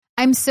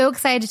I'm so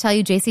excited to tell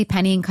you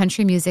JCPenney and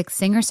country music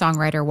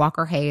singer-songwriter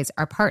Walker Hayes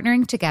are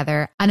partnering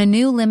together on a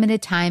new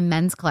limited-time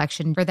men's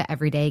collection for the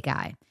everyday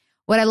guy.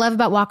 What I love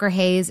about Walker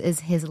Hayes is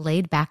his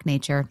laid-back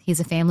nature.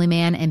 He's a family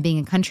man and being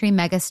a country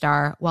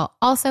megastar while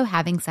also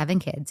having 7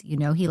 kids. You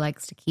know he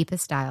likes to keep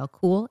his style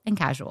cool and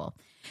casual.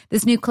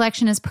 This new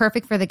collection is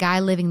perfect for the guy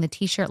living the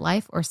t-shirt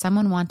life or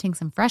someone wanting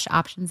some fresh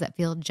options that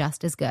feel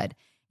just as good.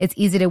 It's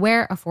easy to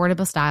wear,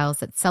 affordable styles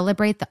that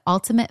celebrate the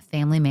ultimate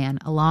family man,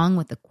 along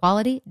with the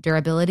quality,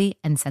 durability,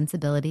 and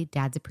sensibility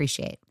dads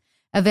appreciate.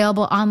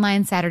 Available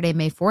online Saturday,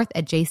 May 4th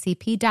at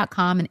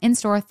jcp.com and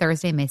in-store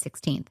Thursday, May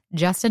 16th.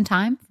 Just in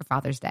time for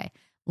Father's Day.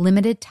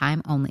 Limited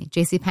time only.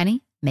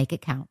 JCPenney, make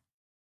it count.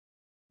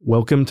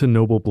 Welcome to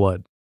Noble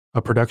Blood,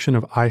 a production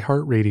of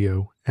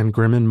iHeartRadio and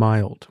Grim and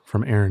Mild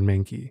from Aaron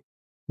Mahnke.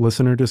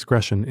 Listener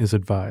discretion is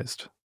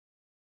advised.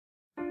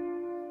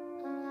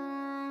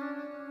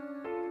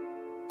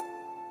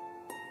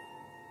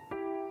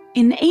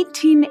 In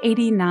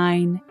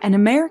 1889, an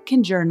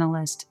American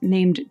journalist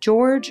named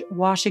George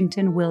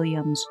Washington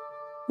Williams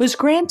was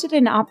granted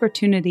an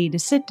opportunity to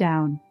sit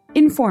down,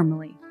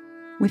 informally,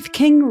 with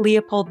King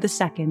Leopold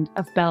II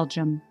of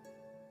Belgium.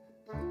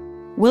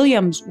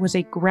 Williams was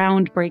a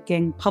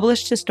groundbreaking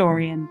published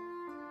historian,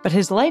 but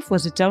his life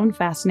was its own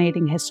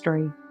fascinating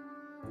history.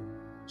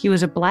 He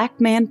was a black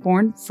man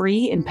born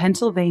free in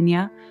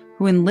Pennsylvania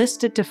who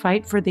enlisted to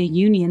fight for the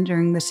Union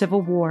during the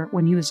Civil War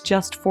when he was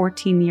just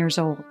 14 years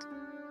old.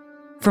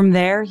 From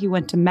there, he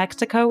went to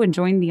Mexico and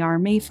joined the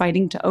army,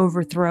 fighting to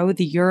overthrow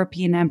the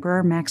European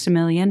Emperor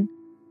Maximilian.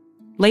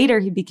 Later,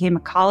 he became a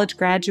college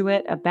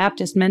graduate, a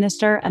Baptist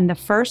minister, and the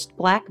first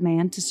black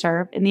man to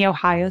serve in the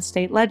Ohio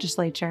state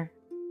legislature.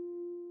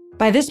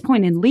 By this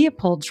point in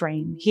Leopold's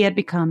reign, he had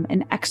become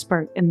an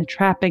expert in the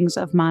trappings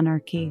of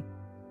monarchy.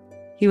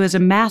 He was a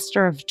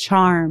master of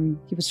charm.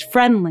 He was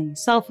friendly,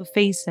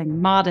 self-effacing,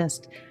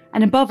 modest,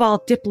 and above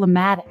all,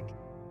 diplomatic.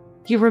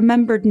 He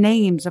remembered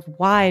names of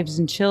wives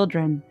and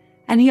children,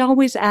 and he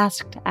always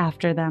asked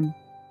after them.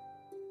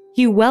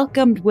 He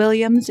welcomed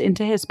Williams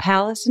into his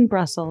palace in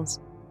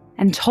Brussels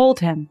and told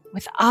him,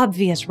 with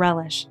obvious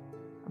relish,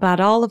 about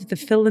all of the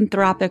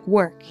philanthropic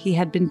work he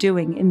had been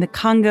doing in the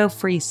Congo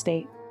Free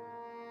State.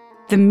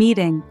 The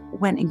meeting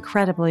went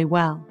incredibly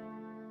well.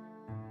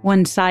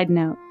 One side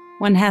note,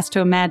 one has to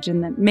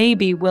imagine that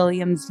maybe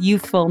Williams'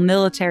 youthful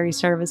military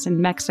service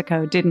in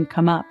Mexico didn't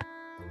come up.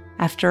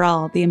 After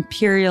all, the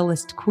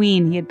imperialist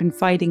queen he had been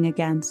fighting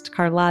against,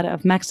 Carlotta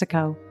of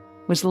Mexico,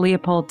 was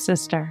Leopold's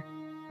sister.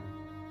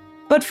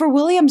 But for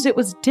Williams, it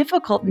was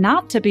difficult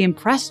not to be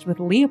impressed with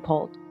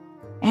Leopold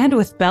and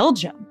with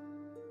Belgium.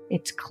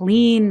 Its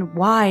clean,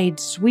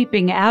 wide,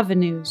 sweeping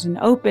avenues and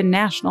open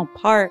national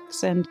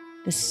parks and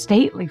the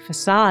stately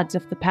facades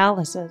of the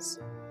palaces.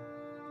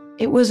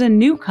 It was a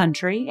new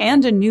country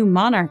and a new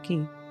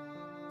monarchy.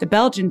 The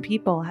Belgian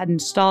people had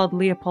installed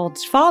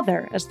Leopold's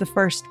father as the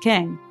first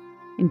king,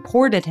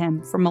 imported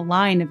him from a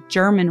line of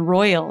German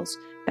royals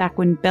back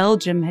when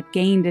Belgium had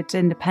gained its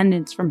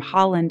independence from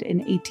Holland in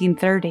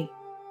 1830.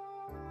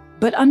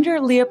 But under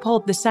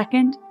Leopold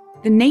II,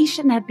 the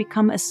nation had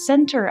become a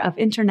center of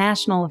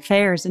international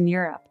affairs in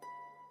Europe,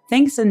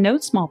 thanks in no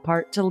small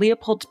part to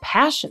Leopold's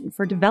passion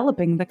for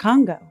developing the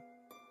Congo.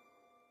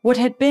 What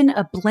had been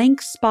a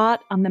blank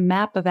spot on the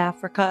map of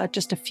Africa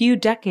just a few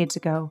decades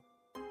ago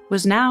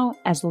was now,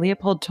 as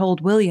Leopold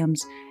told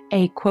Williams,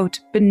 a, quote,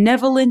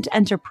 benevolent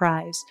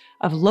enterprise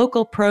of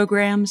local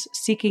programs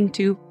seeking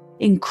to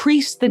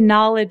increase the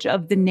knowledge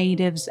of the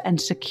natives and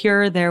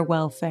secure their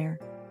welfare.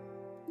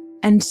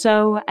 And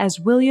so, as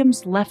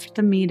Williams left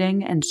the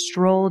meeting and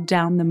strolled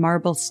down the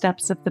marble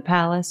steps of the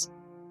palace,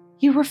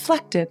 he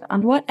reflected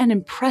on what an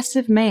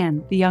impressive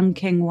man the young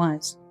king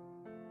was.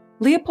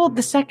 Leopold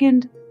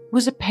II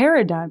was a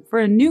paradigm for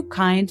a new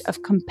kind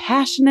of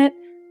compassionate,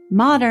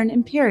 modern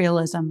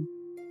imperialism.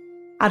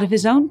 Out of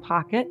his own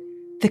pocket,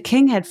 the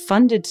king had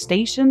funded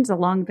stations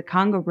along the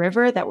Congo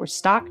River that were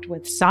stocked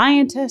with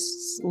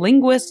scientists,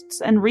 linguists,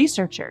 and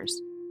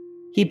researchers.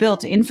 He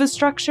built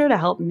infrastructure to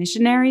help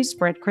missionaries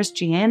spread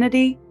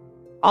Christianity,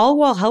 all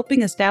while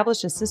helping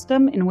establish a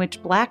system in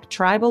which Black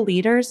tribal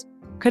leaders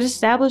could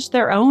establish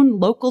their own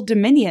local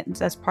dominions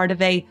as part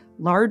of a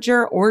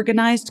larger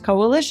organized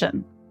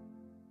coalition.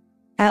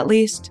 At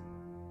least,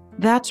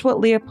 that's what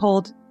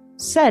Leopold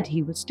said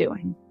he was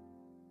doing.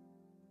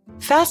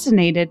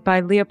 Fascinated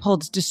by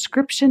Leopold's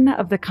description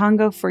of the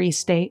Congo Free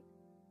State,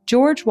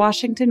 George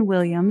Washington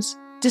Williams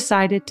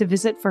decided to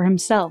visit for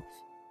himself.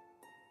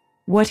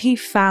 What he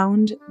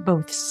found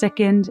both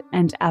sickened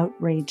and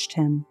outraged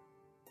him.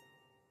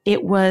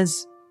 It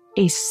was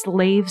a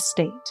slave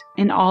state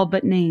in all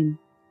but name.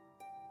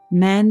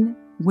 Men,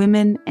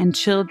 women, and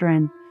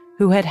children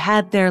who had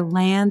had their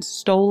land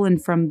stolen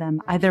from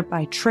them either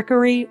by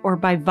trickery or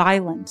by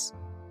violence,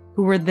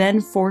 who were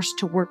then forced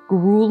to work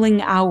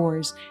grueling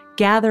hours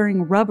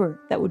gathering rubber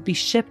that would be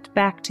shipped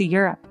back to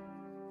Europe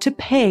to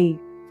pay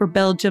for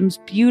Belgium's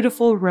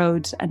beautiful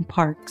roads and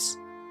parks.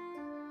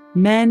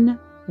 Men,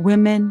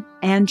 women,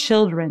 and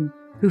children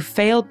who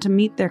failed to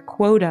meet their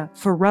quota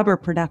for rubber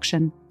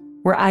production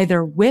were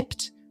either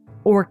whipped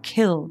or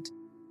killed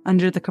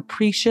under the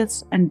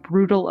capricious and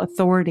brutal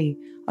authority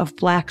of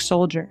black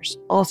soldiers,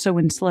 also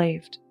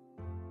enslaved.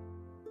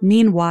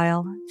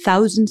 Meanwhile,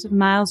 thousands of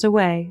miles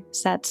away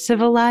sat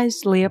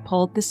civilized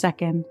Leopold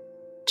II,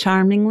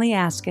 charmingly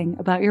asking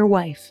about your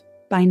wife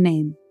by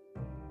name.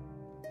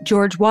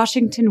 George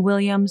Washington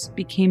Williams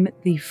became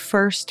the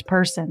first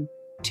person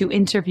to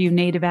interview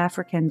Native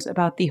Africans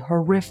about the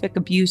horrific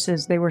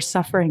abuses they were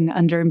suffering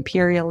under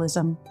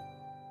imperialism.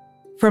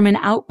 From an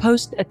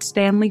outpost at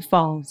Stanley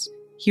Falls,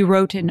 he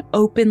wrote an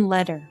open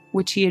letter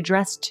which he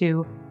addressed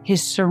to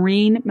His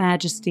Serene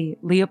Majesty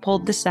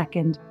Leopold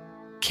II,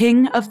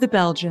 King of the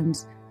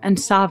Belgians and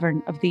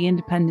Sovereign of the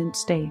independent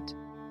state,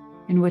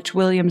 in which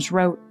Williams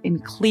wrote in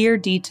clear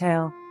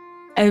detail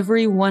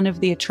every one of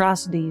the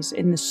atrocities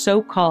in the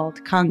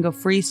so-called Congo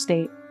Free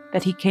State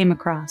that he came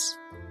across.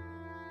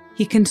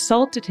 He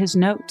consulted his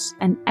notes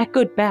and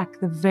echoed back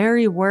the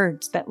very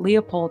words that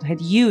Leopold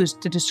had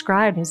used to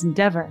describe his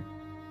endeavor,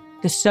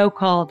 the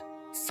so-called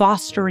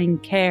fostering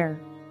care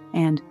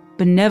and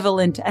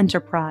benevolent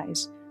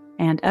enterprise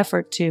and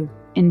effort to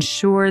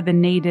ensure the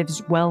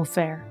natives'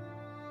 welfare.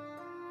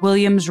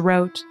 Williams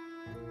wrote,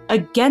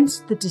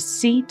 "Against the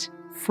deceit,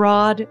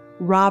 fraud,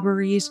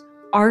 robberies,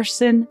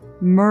 arson,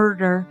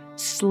 murder,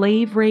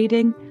 slave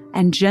raiding,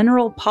 and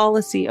general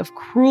policy of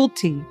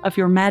cruelty of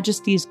your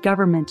Majesty's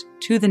government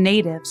to the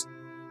natives,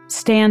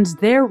 stands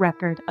their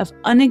record of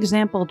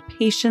unexampled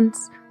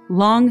patience,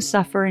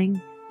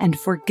 long-suffering, and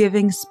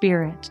forgiving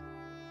spirit,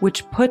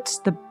 which puts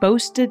the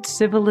boasted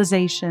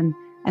civilization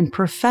and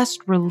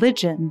professed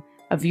religion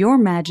of your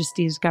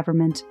Majesty's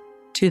government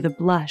to the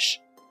blush."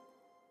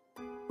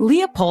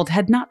 Leopold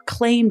had not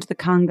claimed the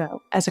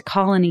Congo as a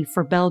colony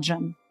for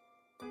Belgium.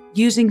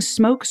 Using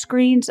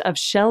smokescreens of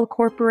shell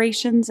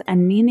corporations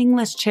and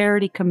meaningless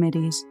charity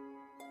committees,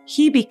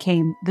 he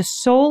became the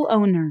sole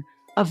owner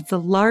of the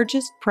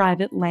largest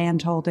private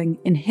landholding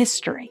in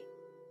history.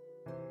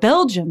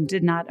 Belgium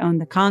did not own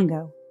the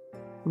Congo.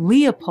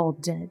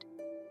 Leopold did.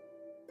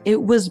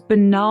 It was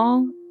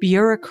banal,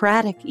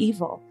 bureaucratic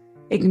evil,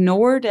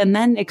 ignored and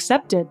then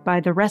accepted by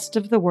the rest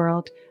of the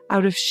world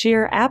out of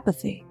sheer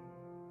apathy.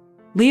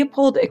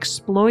 Leopold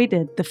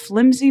exploited the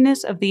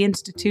flimsiness of the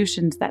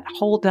institutions that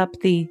hold up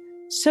the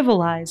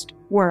civilized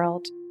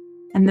world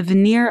and the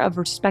veneer of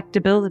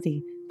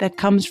respectability that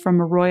comes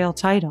from a royal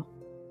title.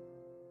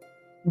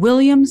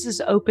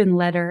 Williams's open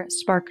letter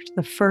sparked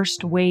the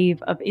first wave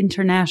of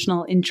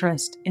international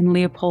interest in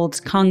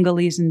Leopold's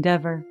Congolese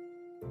endeavor.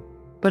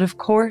 But of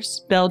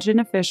course, Belgian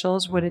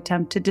officials would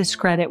attempt to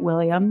discredit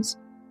Williams,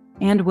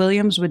 and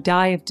Williams would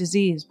die of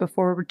disease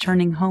before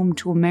returning home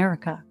to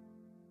America.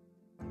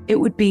 It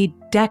would be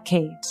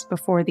decades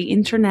before the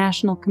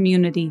international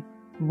community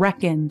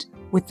reckoned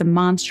with the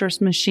monstrous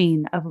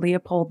machine of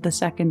Leopold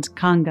II's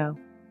Congo,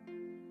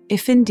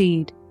 if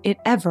indeed it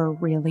ever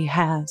really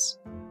has.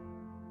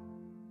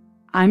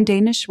 I'm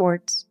Dana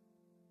Schwartz,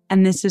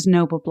 and this is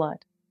Noble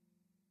Blood.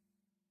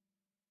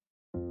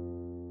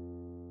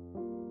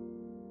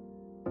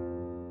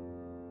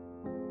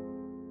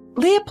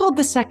 Leopold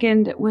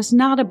II was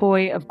not a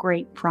boy of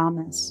great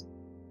promise.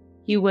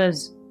 He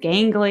was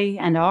gangly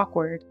and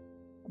awkward,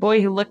 a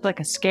boy who looked like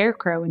a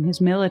scarecrow in his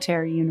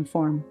military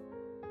uniform.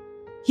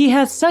 "He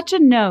has such a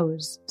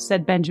nose,"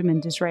 said Benjamin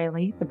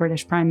Disraeli, the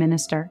British Prime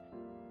Minister,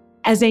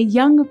 "as a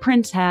young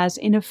prince has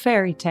in a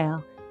fairy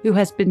tale who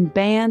has been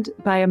banned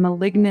by a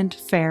malignant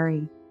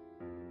fairy."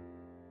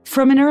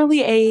 From an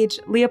early age,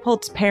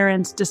 Leopold's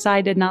parents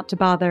decided not to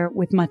bother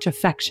with much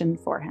affection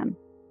for him.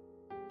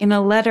 In a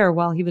letter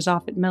while he was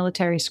off at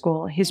military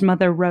school, his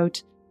mother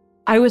wrote,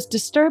 "I was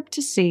disturbed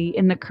to see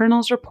in the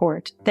colonel's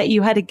report that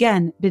you had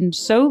again been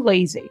so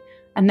lazy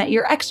and that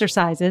your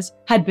exercises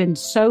had been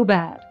so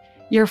bad.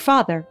 Your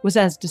father was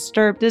as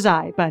disturbed as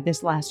I by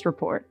this last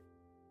report."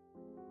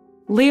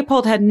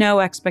 Leopold had no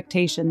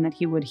expectation that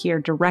he would hear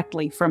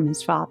directly from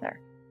his father.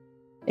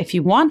 If he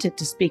wanted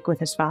to speak with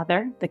his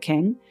father, the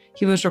king,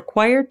 he was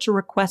required to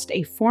request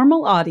a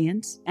formal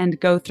audience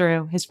and go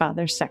through his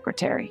father's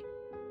secretary.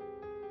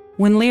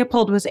 When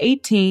Leopold was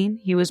 18,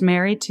 he was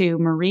married to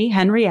Marie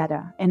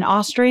Henrietta, an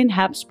Austrian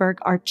Habsburg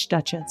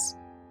archduchess.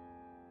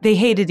 They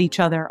hated each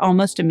other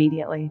almost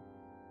immediately.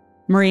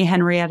 Marie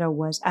Henrietta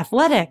was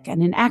athletic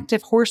and an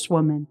active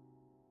horsewoman,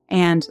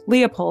 and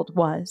Leopold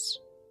was,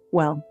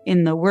 well,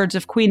 in the words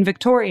of Queen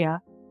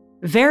Victoria,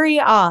 very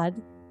odd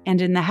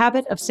and in the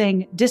habit of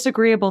saying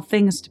disagreeable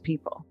things to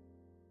people.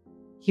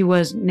 He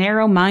was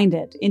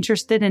narrow-minded,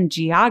 interested in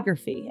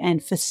geography,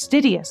 and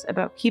fastidious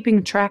about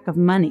keeping track of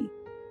money,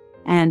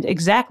 and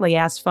exactly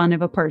as fun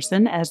of a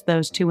person as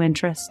those two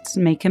interests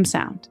make him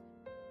sound.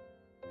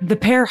 The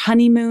pair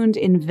honeymooned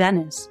in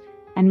Venice,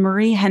 and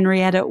Marie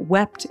Henrietta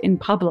wept in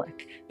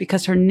public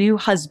because her new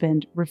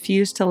husband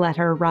refused to let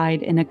her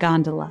ride in a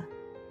gondola.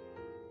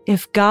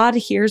 "If God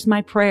hears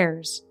my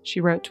prayers," she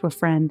wrote to a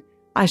friend,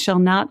 "I shall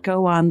not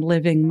go on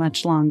living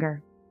much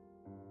longer."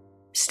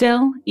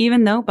 Still,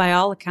 even though by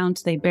all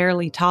accounts they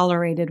barely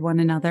tolerated one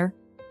another,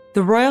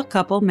 the royal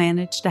couple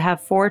managed to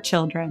have 4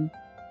 children,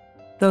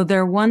 though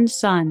their one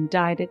son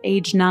died at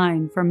age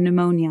 9 from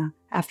pneumonia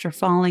after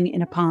falling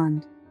in a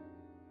pond.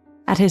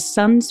 At his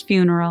son's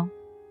funeral,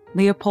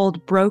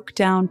 Leopold broke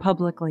down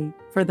publicly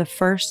for the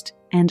first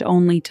and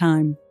only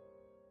time,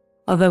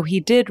 although he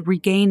did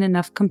regain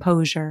enough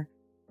composure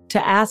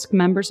to ask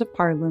members of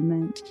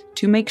parliament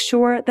to make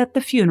sure that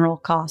the funeral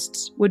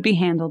costs would be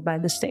handled by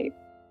the state.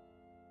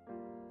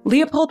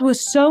 Leopold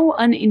was so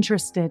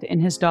uninterested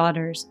in his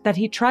daughters that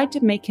he tried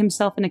to make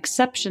himself an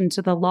exception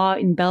to the law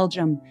in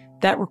Belgium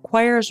that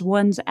requires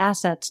one's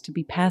assets to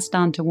be passed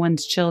on to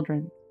one's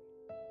children.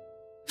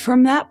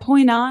 From that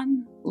point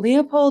on,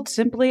 Leopold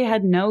simply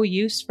had no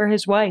use for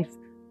his wife,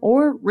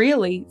 or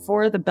really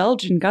for the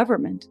Belgian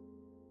government.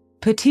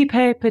 Petit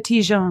pays,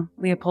 petit gens,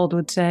 Leopold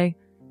would say.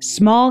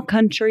 Small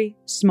country,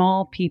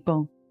 small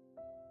people.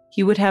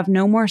 He would have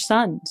no more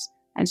sons,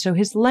 and so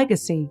his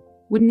legacy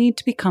would need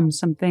to become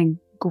something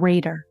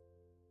greater.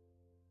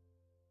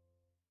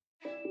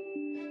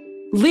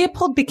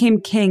 Leopold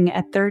became king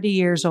at 30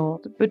 years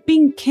old, but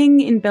being king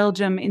in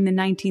Belgium in the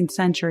 19th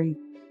century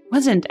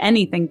wasn't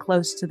anything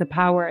close to the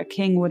power a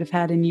king would have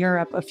had in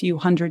Europe a few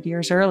hundred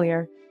years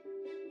earlier.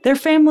 Their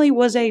family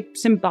was a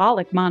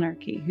symbolic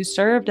monarchy who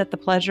served at the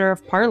pleasure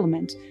of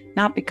Parliament,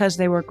 not because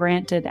they were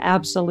granted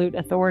absolute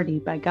authority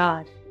by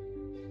God.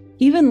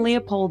 Even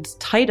Leopold's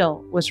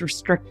title was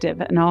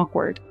restrictive and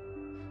awkward.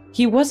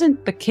 He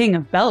wasn't the King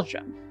of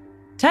Belgium.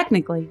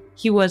 Technically,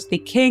 he was the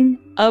King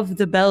of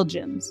the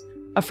Belgians,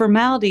 a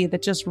formality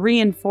that just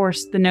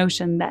reinforced the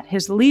notion that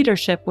his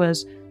leadership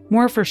was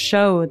more for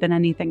show than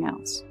anything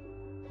else.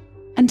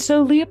 And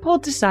so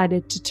Leopold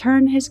decided to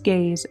turn his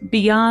gaze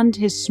beyond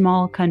his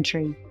small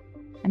country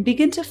and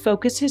begin to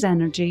focus his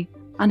energy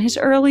on his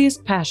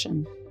earliest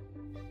passion,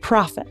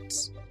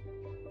 profits.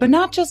 But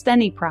not just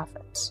any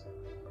profits.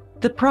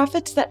 The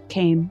profits that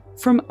came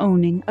from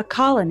owning a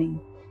colony.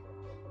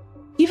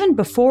 Even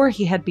before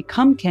he had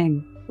become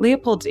king,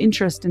 Leopold's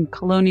interest in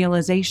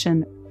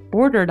colonialization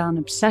bordered on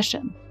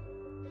obsession.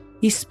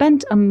 He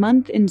spent a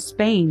month in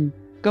Spain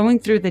going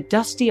through the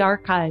dusty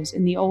archives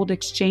in the old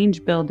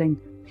exchange building,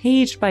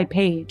 page by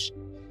page,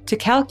 to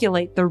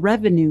calculate the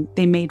revenue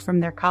they made from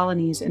their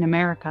colonies in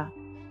America.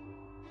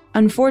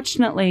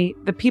 Unfortunately,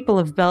 the people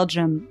of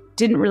Belgium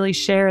didn't really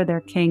share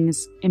their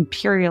king's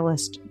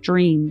imperialist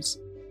dreams.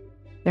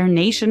 Their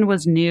nation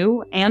was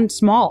new and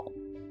small.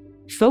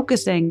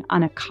 Focusing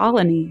on a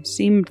colony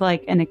seemed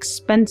like an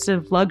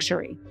expensive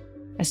luxury,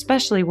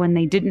 especially when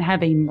they didn't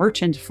have a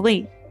merchant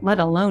fleet, let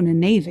alone a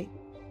navy.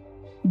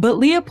 But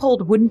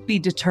Leopold wouldn't be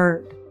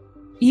deterred,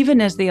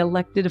 even as the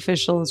elected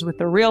officials with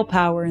the real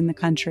power in the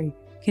country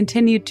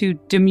continued to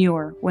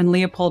demur when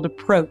Leopold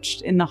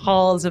approached in the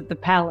halls of the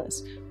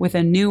palace with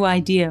a new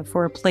idea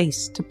for a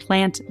place to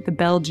plant the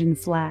Belgian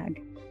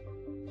flag.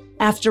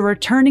 After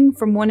returning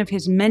from one of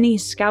his many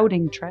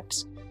scouting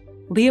trips,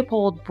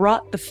 Leopold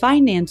brought the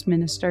finance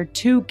minister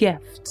 2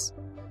 gifts,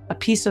 a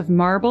piece of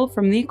marble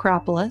from the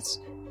Acropolis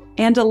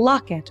and a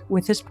locket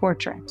with his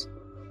portrait.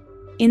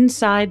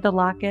 Inside the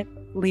locket,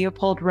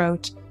 Leopold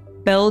wrote,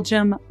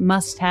 "Belgium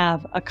must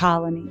have a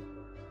colony."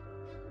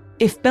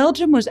 If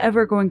Belgium was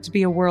ever going to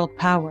be a world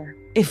power,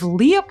 if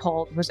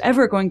Leopold was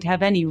ever going to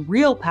have any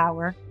real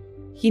power,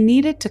 he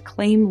needed to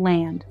claim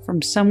land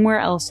from somewhere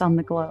else on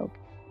the globe.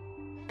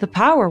 The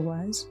power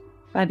was,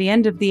 by the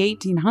end of the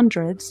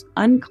 1800s,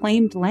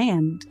 unclaimed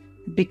land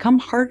had become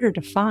harder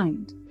to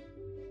find.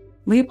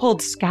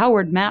 Leopold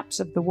scoured maps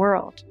of the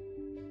world.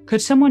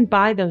 Could someone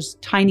buy those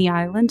tiny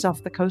islands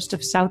off the coast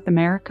of South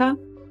America?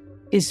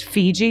 Is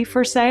Fiji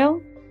for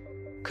sale?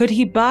 Could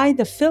he buy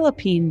the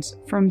Philippines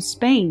from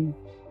Spain?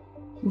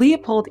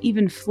 Leopold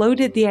even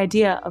floated the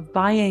idea of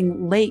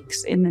buying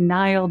lakes in the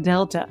Nile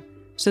Delta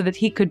so that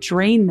he could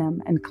drain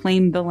them and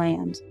claim the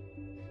land.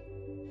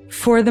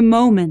 "For the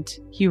moment,"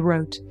 he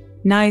wrote,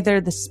 "neither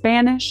the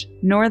Spanish,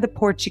 nor the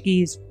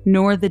Portuguese,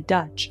 nor the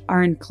Dutch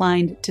are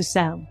inclined to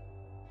sell.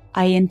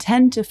 I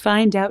intend to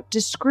find out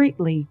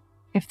discreetly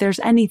if there's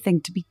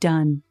anything to be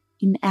done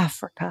in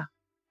Africa."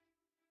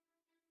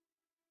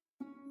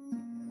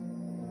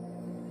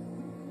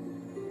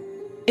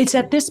 It's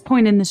at this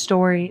point in the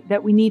story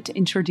that we need to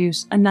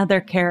introduce another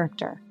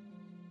character,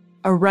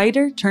 a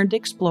writer turned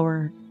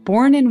explorer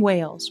born in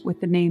Wales with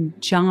the name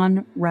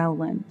John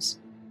Rowlands.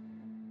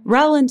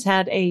 Rowlands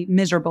had a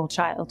miserable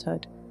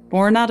childhood,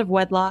 born out of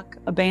wedlock,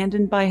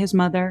 abandoned by his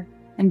mother,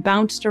 and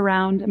bounced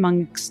around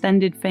among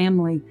extended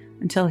family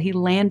until he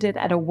landed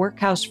at a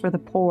workhouse for the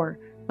poor,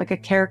 like a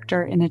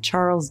character in a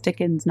Charles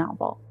Dickens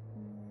novel.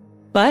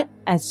 But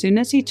as soon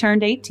as he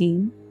turned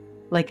 18,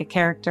 like a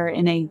character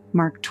in a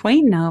Mark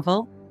Twain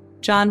novel,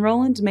 John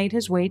Rowlands made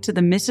his way to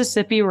the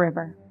Mississippi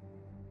River.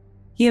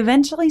 He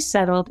eventually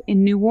settled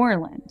in New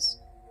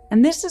Orleans,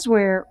 and this is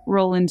where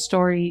Rowlands'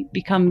 story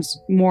becomes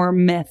more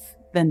myth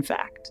than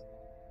fact.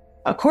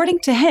 According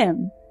to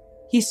him,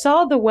 he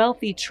saw the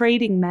wealthy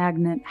trading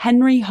magnate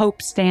Henry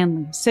Hope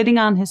Stanley sitting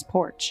on his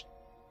porch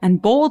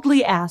and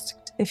boldly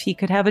asked if he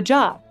could have a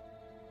job.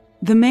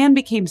 The man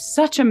became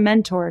such a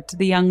mentor to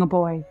the young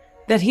boy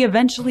that he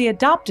eventually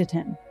adopted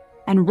him,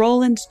 and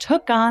Rowlands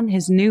took on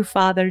his new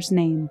father's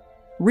name,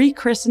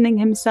 rechristening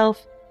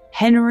himself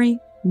Henry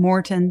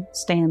Morton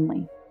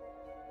Stanley.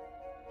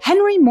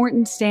 Henry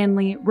Morton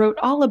Stanley wrote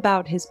all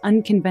about his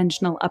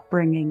unconventional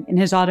upbringing in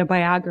his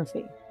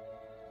autobiography.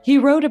 He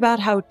wrote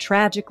about how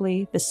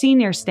tragically the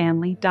senior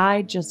Stanley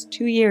died just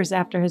 2 years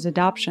after his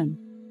adoption.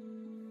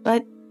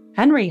 But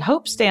Henry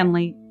hoped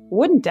Stanley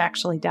wouldn't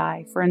actually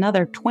die for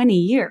another 20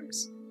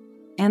 years,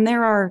 and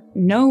there are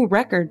no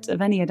records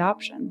of any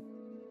adoption.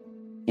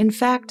 In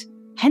fact,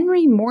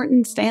 Henry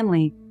Morton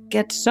Stanley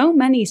gets so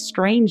many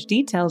strange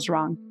details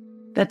wrong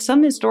that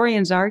some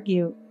historians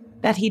argue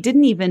that he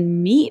didn't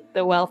even meet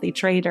the wealthy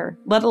trader,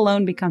 let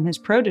alone become his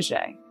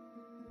protege.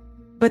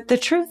 But the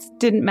truth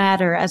didn't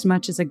matter as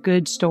much as a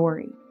good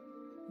story.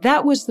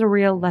 That was the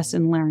real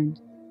lesson learned.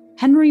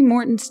 Henry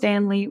Morton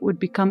Stanley would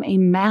become a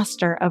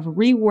master of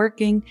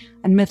reworking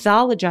and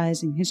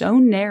mythologizing his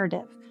own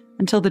narrative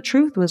until the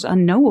truth was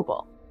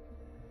unknowable.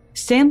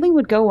 Stanley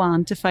would go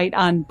on to fight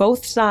on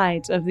both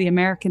sides of the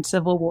American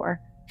Civil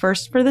War,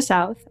 first for the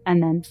South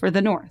and then for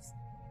the North.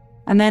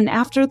 And then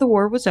after the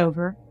war was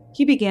over,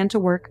 he began to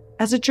work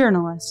as a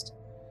journalist.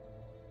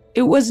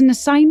 It was an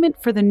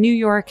assignment for the New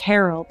York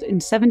Herald in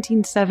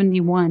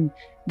 1771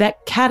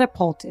 that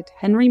catapulted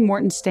Henry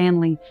Morton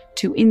Stanley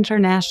to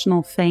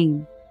international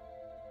fame.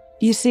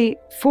 You see,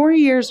 4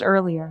 years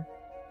earlier,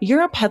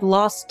 Europe had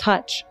lost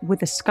touch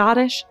with a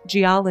Scottish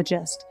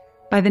geologist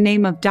by the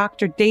name of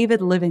Dr.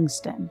 David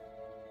Livingstone.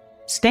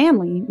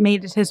 Stanley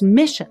made it his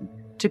mission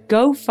to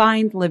go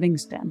find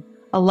Livingstone,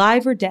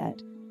 alive or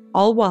dead,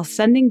 all while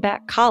sending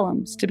back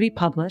columns to be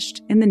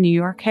published in the New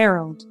York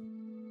Herald.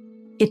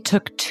 It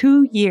took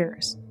 2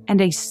 years and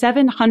a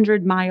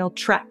 700-mile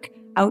trek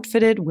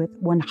outfitted with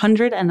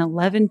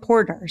 111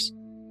 porters.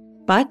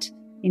 But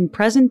in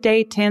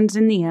present-day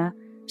Tanzania,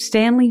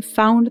 Stanley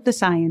found the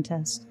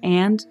scientist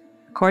and,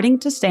 according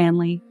to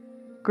Stanley,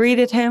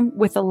 greeted him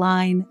with a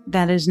line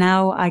that is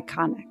now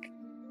iconic.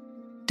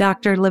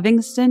 "Dr.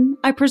 Livingstone,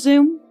 I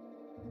presume?"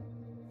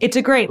 It's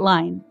a great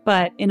line,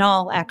 but in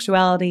all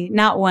actuality,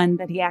 not one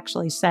that he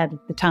actually said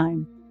at the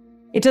time.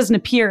 It doesn't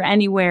appear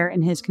anywhere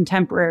in his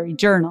contemporary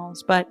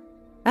journals, but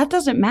that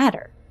doesn't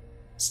matter.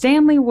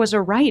 Stanley was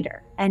a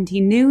writer, and he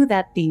knew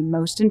that the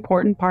most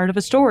important part of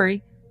a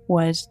story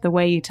was the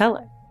way you tell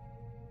it.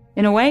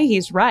 In a way,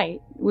 he's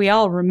right. We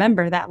all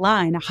remember that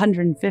line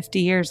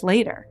 150 years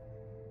later.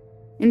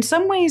 In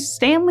some ways,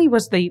 Stanley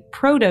was the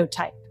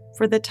prototype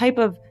for the type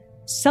of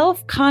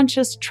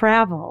self-conscious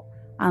travel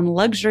on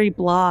luxury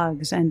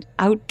blogs and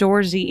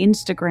outdoorsy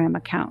Instagram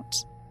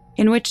accounts,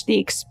 in which the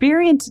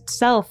experience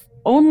itself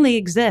only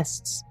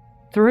exists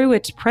through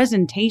its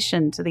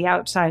presentation to the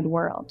outside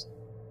world.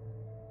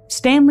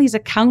 Stanley's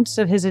accounts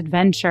of his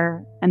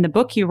adventure and the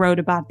book he wrote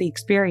about the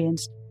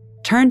experience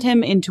turned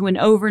him into an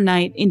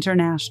overnight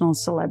international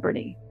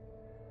celebrity.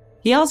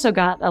 He also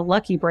got a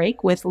lucky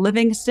break with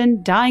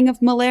Livingstone dying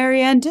of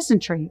malaria and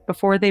dysentery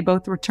before they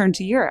both returned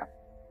to Europe,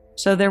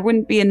 so there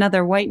wouldn't be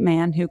another white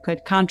man who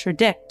could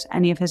contradict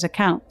any of his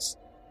accounts.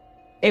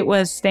 It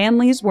was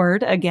Stanley's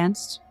word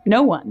against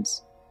no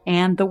one's,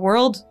 and the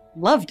world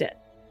loved it.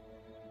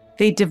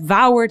 They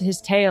devoured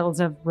his tales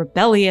of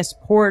rebellious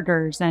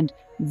porters and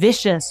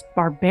vicious,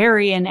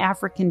 barbarian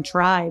African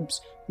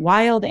tribes,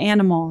 wild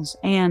animals,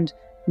 and,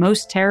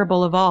 most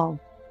terrible of all,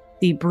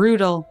 the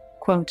brutal,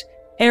 quote,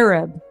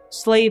 Arab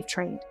slave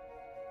trade,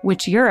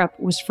 which Europe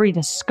was free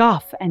to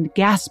scoff and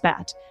gasp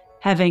at,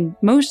 having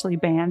mostly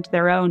banned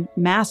their own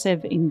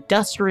massive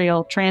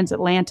industrial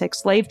transatlantic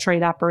slave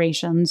trade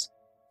operations,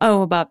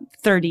 about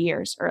 30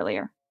 years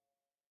earlier.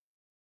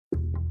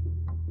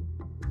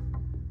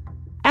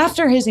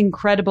 After his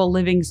incredible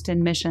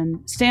Livingstone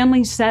mission,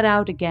 Stanley set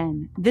out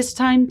again, this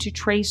time to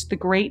trace the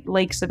Great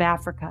Lakes of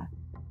Africa,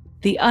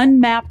 the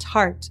unmapped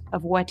heart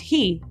of what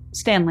he,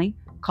 Stanley,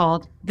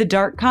 called the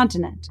Dark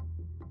Continent,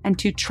 and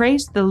to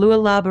trace the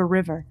Lualaba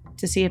River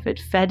to see if it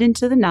fed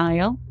into the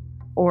Nile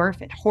or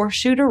if it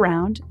horseshoed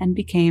around and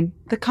became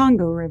the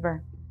Congo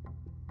River.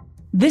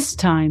 This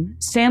time,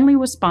 Stanley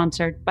was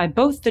sponsored by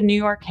both the New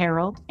York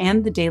Herald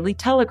and the Daily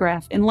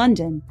Telegraph in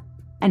London,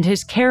 and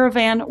his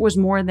caravan was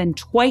more than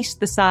twice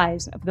the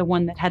size of the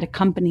one that had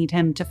accompanied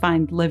him to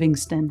find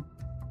Livingstone.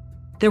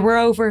 There were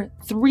over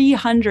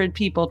 300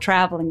 people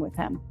traveling with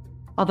him,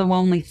 although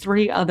only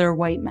 3 other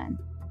white men.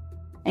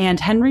 And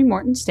Henry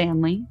Morton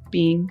Stanley,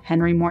 being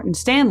Henry Morton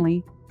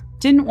Stanley,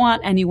 didn't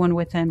want anyone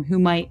with him who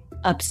might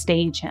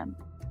upstage him.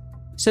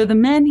 So the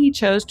men he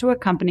chose to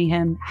accompany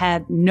him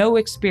had no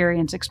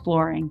experience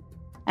exploring,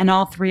 and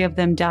all 3 of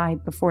them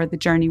died before the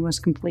journey was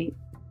complete.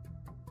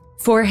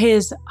 For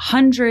his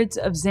hundreds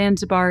of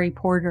Zanzibari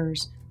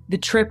porters, the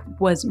trip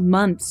was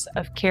months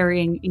of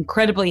carrying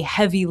incredibly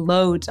heavy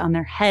loads on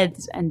their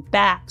heads and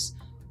backs,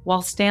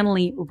 while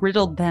Stanley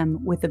riddled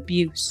them with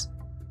abuse.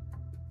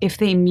 If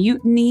they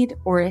mutinied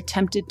or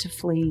attempted to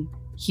flee,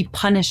 he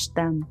punished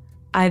them,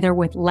 either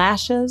with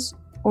lashes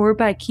or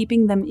by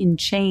keeping them in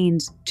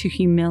chains to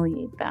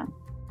humiliate them.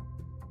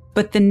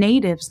 But the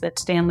natives that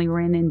Stanley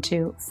ran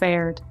into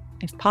fared,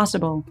 if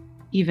possible,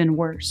 even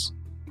worse.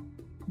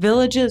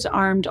 Villages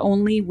armed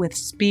only with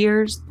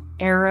spears,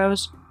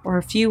 arrows, or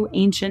a few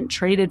ancient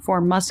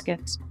traded-for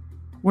muskets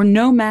were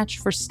no match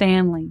for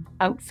Stanley,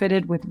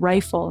 outfitted with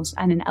rifles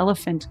and an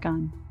elephant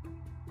gun.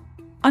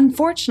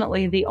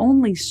 Unfortunately, the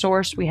only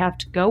source we have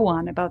to go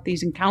on about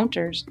these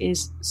encounters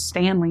is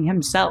Stanley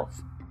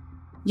himself.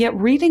 Yet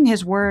reading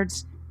his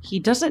words, he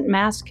doesn't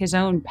mask his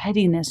own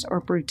pettiness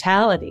or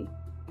brutality.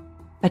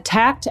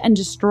 Attacked and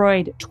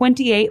destroyed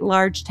 28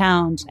 large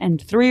towns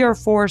and 3 or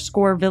 4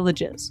 score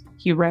villages,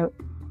 he wrote.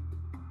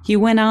 He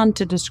went on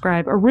to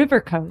describe a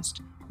river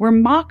coast where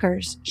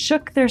mockers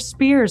shook their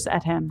spears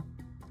at him.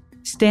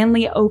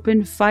 Stanley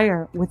opened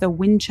fire with a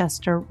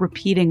Winchester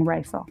repeating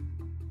rifle.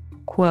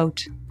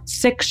 Quote,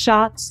 6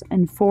 shots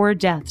and 4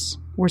 deaths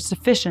were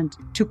sufficient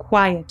to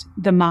quiet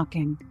the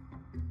mocking.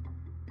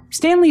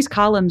 Stanley's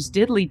columns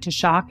did lead to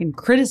shock and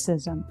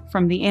criticism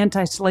from the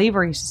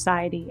Anti-Slavery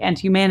Society and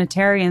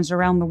humanitarians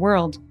around the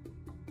world,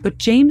 but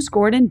James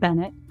Gordon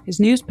Bennett,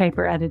 his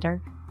newspaper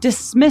editor,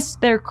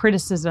 dismissed their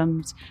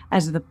criticisms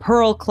as the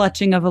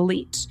pearl-clutching of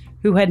elites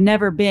who had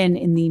never been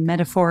in the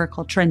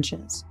metaphorical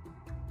trenches.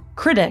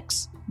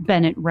 Critics,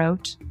 Bennett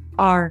wrote,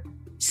 are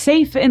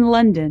safe in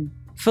London,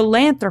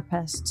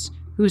 philanthropists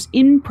whose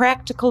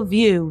impractical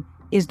view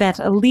is that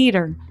a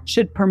leader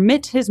should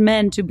permit his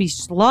men to be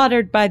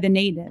slaughtered by the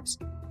natives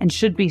and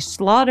should be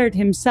slaughtered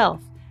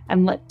himself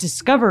and let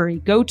discovery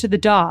go to the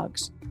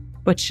dogs,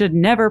 but should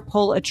never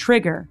pull a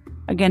trigger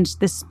against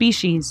this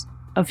species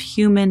of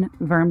human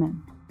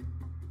vermin.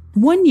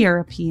 One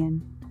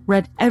European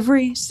read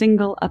every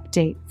single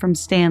update from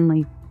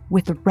Stanley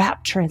with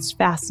rapturous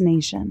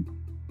fascination.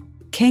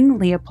 King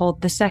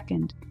Leopold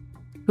II,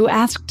 who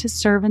asked his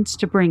servants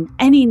to bring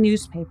any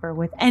newspaper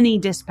with any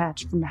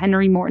dispatch from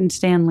Henry Morton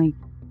Stanley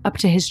up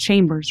to his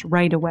chambers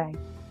right away.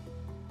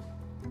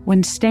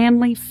 When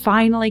Stanley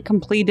finally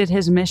completed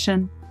his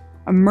mission,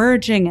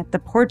 emerging at the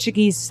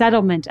Portuguese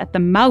settlement at the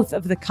mouth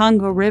of the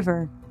Congo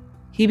River,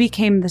 he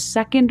became the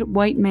second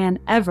white man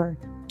ever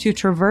to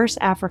traverse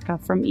Africa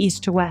from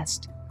east to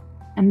west,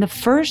 and the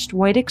first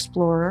white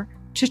explorer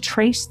to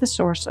trace the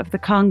source of the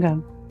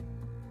Congo.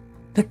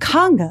 The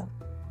Congo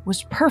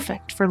was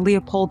perfect for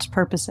Leopold's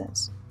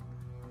purposes.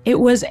 It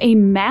was a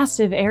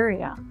massive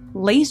area,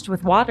 laced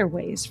with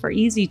waterways for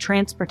easy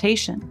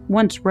transportation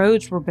once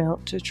roads were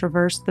built to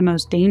traverse the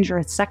most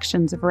dangerous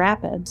sections of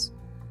rapids.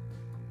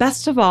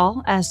 Best of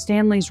all, as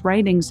Stanley's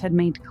writings had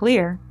made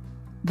clear,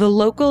 the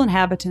local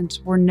inhabitants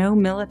were no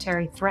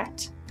military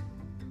threat.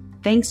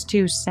 Thanks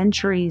to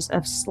centuries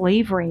of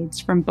slave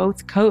raids from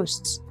both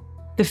coasts,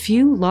 the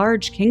few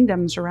large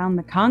kingdoms around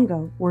the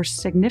Congo were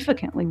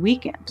significantly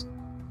weakened.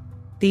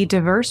 The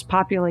diverse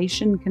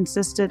population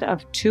consisted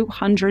of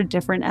 200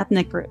 different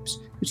ethnic groups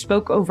who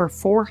spoke over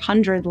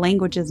 400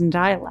 languages and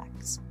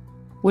dialects,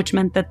 which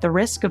meant that the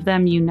risk of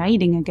them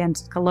uniting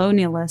against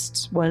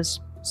colonialists was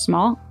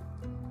small.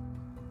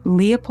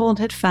 Leopold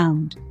had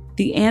found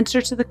the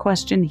answer to the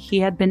question he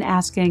had been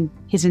asking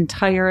his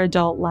entire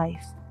adult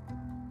life.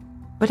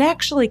 But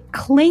actually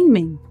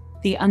claiming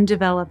the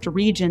undeveloped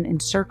region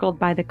encircled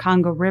by the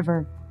Congo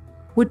River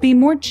would be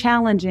more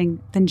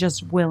challenging than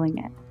just willing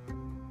it.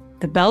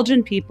 The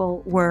Belgian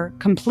people were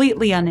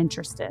completely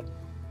uninterested,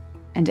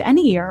 and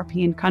any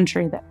European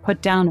country that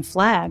put down a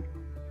flag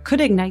could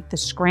ignite the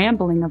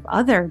scrambling of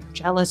other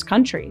jealous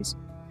countries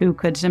who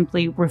could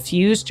simply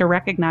refuse to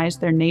recognize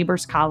their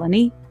neighbor's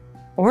colony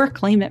or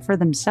claim it for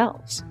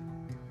themselves.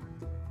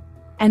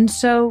 And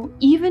so,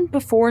 even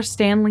before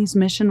Stanley's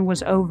mission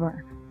was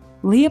over,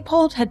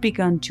 Leopold had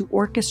begun to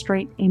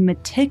orchestrate a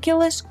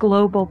meticulous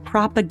global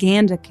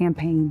propaganda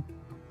campaign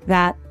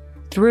that,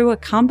 through a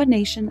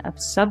combination of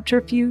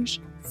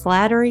subterfuge,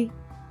 flattery,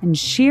 and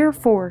sheer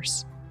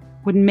force,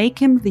 would make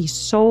him the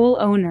sole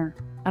owner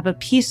of a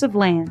piece of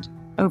land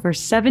over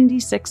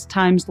 76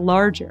 times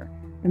larger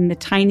than the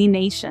tiny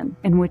nation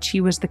in which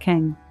he was the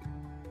king.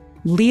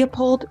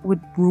 Leopold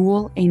would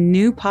rule a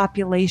new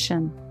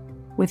population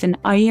with an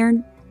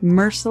iron,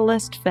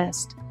 merciless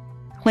fist,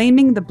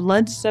 claiming the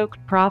blood-soaked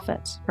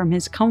profits from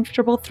his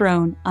comfortable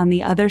throne on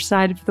the other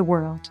side of the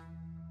world,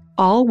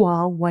 all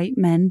while white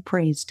men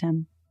praised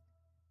him.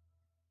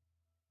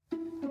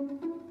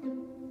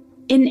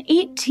 In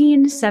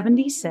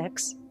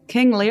 1876,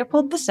 King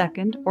Leopold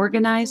II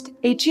organized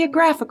a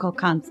geographical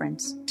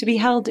conference to be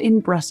held in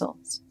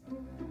Brussels.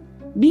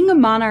 Being a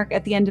monarch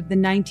at the end of the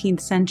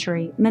 19th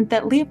century meant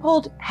that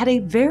Leopold had a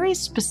very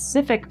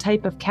specific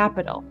type of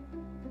capital.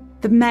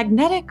 The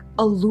magnetic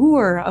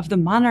allure of the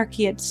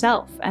monarchy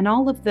itself and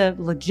all of the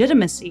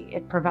legitimacy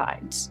it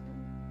provides.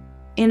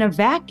 In a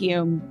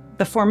vacuum,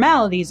 the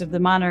formalities of the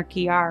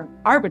monarchy are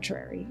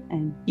arbitrary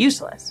and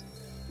useless.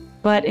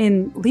 But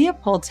in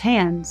Leopold's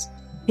hands,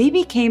 they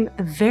became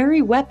the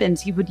very weapons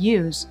he would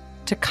use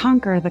to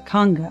conquer the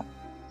Congo.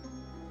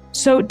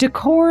 So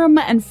decorum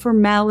and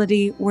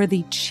formality were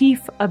the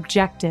chief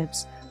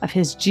objectives of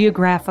his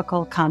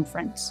geographical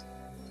conference.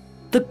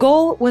 The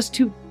goal was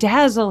to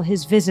dazzle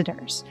his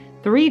visitors,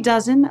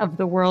 36 of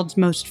the world's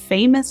most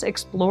famous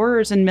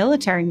explorers and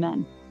military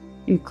men,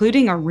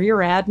 including a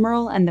rear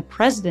admiral and the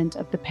president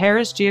of the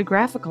Paris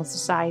Geographical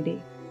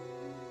Society.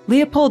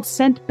 Leopold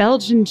sent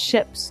Belgian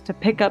ships to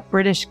pick up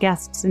British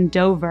guests in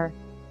Dover,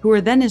 who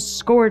were then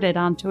escorted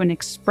onto an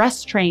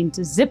express train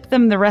to zip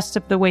them the rest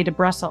of the way to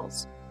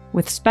Brussels,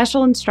 with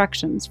special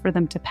instructions for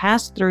them to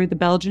pass through the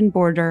Belgian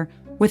border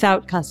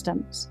without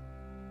customs.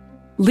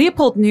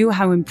 Leopold knew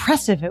how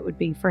impressive it would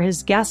be for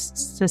his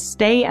guests to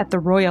stay at the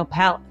royal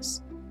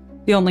palace.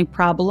 The only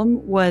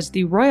problem was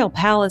the royal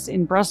palace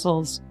in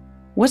Brussels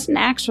wasn't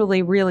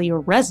actually really a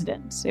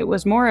residence. It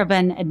was more of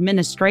an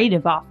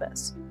administrative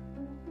office.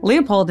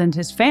 Leopold and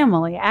his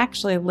family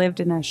actually lived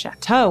in a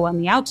chateau on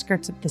the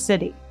outskirts of the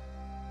city.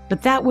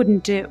 But that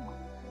wouldn't do.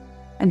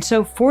 And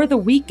so for the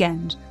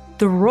weekend,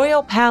 the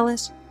royal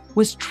palace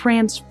was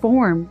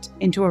transformed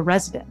into a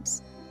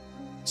residence.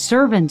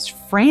 Servants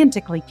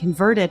frantically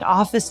converted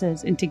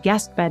offices into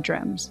guest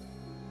bedrooms.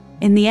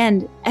 In the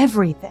end,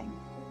 everything,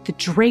 the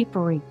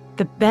drapery,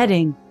 the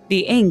bedding,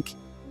 the ink,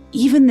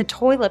 even the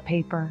toilet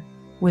paper,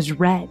 was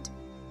red.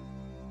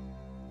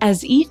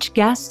 As each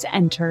guest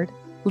entered,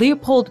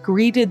 Leopold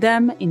greeted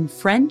them in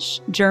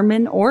French,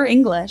 German, or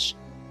English,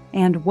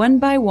 and one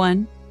by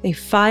one, they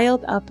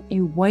filed up a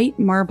white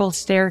marble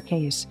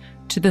staircase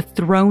to the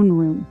throne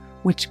room,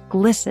 which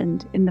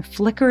glistened in the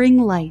flickering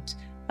light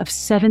of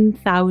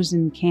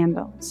 7,000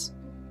 candles.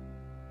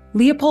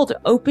 Leopold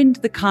opened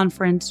the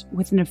conference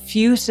with an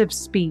effusive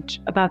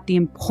speech about the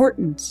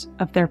importance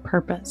of their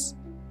purpose: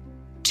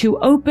 to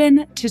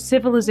open to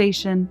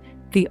civilization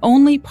the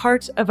only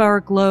part of our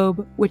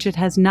globe which it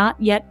has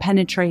not yet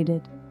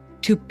penetrated,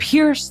 to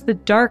pierce the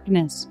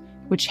darkness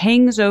which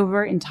hangs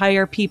over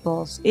entire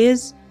peoples,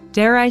 is,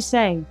 dare I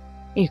say,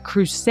 a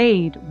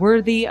crusade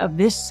worthy of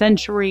this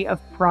century of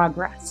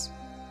progress.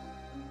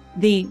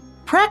 The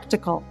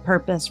practical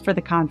purpose for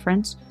the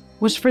conference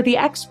was for the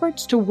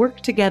experts to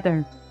work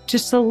together to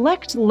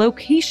select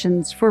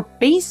locations for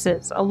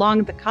bases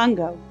along the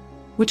Congo,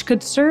 which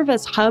could serve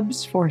as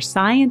hubs for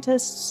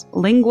scientists,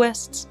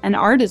 linguists, and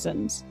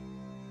artisans.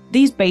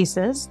 These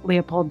bases,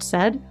 Leopold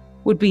said,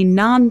 would be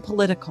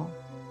non-political,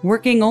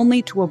 working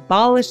only to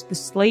abolish the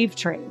slave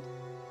trade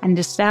and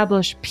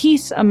establish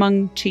peace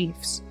among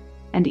chiefs,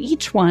 and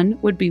each one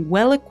would be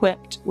well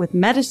equipped with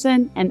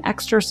medicine and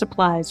extra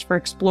supplies for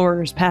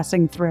explorers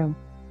passing through.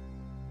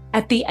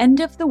 At the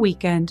end of the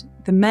weekend,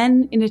 the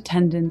men in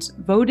attendance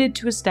voted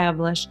to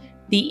establish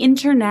the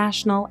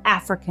International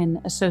African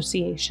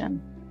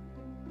Association.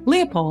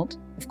 Leopold,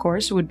 of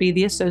course, would be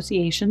the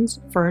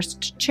association's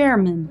first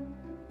chairman,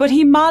 but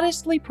he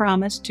modestly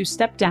promised to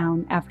step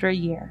down after a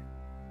year.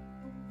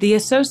 The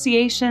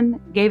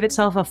association gave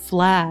itself a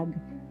flag,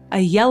 a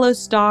yellow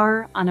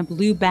star on a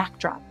blue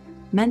backdrop,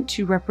 meant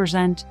to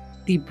represent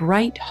the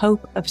bright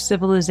hope of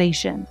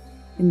civilization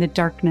in the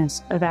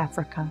darkness of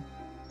Africa.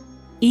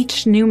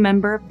 Each new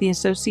member of the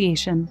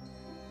association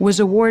was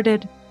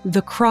awarded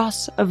the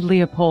Cross of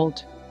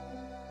Leopold.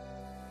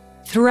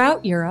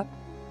 Throughout Europe,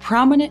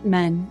 prominent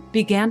men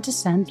began to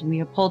send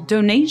Leopold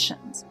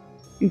donations,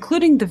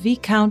 including the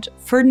Viscount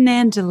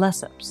Ferdinand de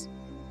Lesseps.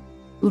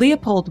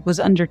 Leopold was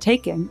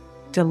undertaking,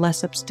 de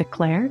Lesseps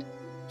declared,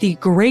 the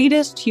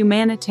greatest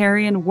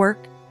humanitarian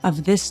work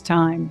of this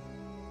time.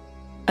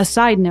 A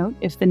side note,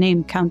 if the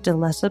name Count de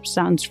Lesseps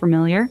sounds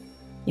familiar,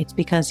 it's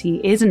because he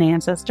is an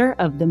ancestor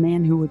of the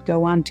man who would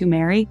go on to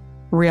marry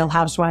Real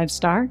Housewives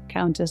star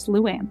Countess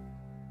Luann.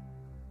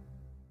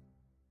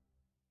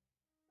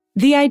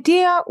 The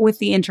idea with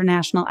the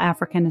International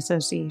African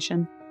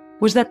Association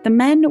was that the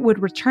men would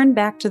return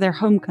back to their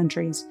home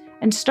countries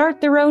and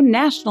start their own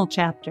national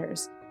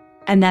chapters,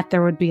 and that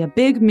there would be a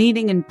big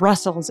meeting in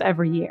Brussels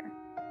every year.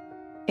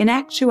 In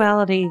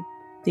actuality,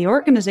 the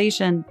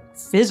organization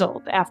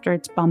fizzled after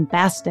its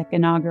bombastic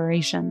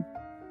inauguration.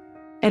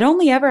 It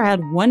only ever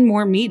had one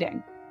more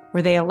meeting,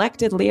 where they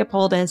elected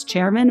Leopold as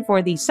chairman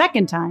for the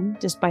second time,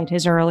 despite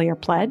his earlier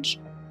pledge,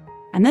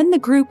 and then the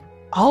group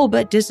all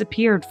but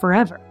disappeared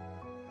forever.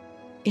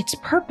 Its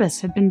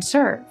purpose had been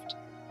served.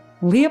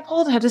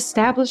 Leopold had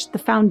established the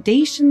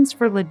foundations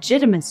for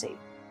legitimacy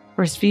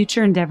for his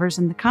future endeavors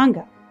in the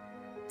Congo.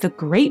 The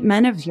great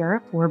men of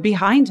Europe were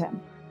behind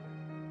him.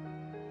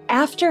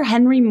 After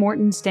Henry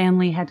Morton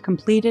Stanley had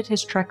completed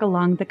his trek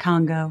along the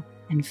Congo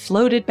and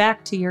floated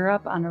back to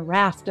Europe on a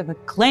raft of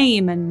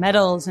acclaim and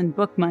medals and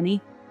book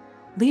money,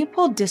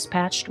 Leopold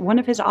dispatched one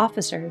of his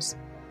officers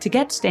to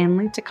get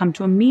Stanley to come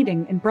to a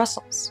meeting in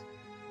Brussels.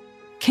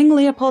 King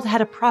Leopold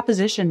had a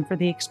proposition for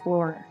the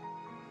explorer: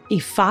 a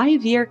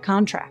 5-year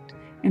contract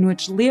in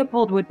which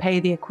Leopold would pay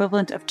the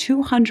equivalent of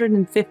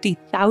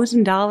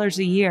 $250,000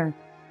 a year,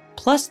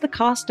 plus the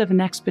cost of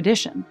an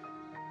expedition,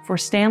 for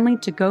Stanley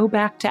to go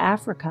back to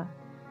Africa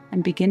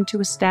and begin to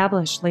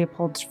establish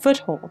Leopold's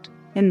foothold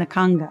in the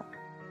Congo.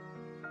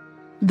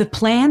 The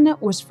plan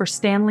was for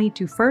Stanley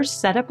to first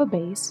set up a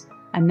base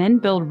and then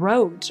build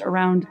roads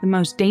around the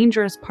most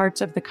dangerous parts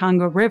of the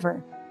Congo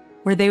River,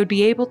 where they would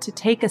be able to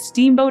take a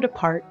steamboat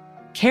apart,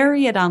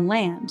 carry it on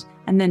land,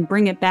 and then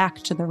bring it back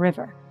to the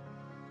river.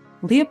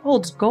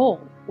 Leopold's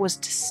goal was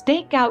to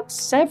stake out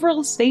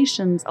several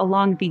stations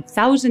along the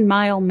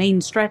 1,000-mile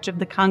main stretch of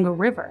the Congo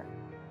River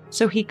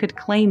so he could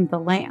claim the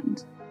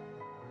land.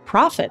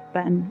 Profit,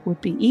 then,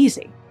 would be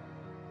easy.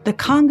 The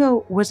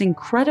Congo was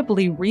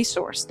incredibly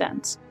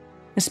resource-dense,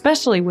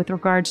 especially with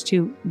regards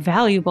to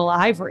valuable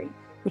ivory,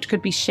 which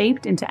could be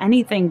shaped into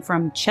anything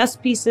from chess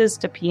pieces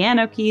to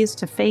piano keys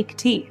to fake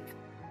teeth.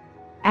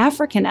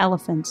 African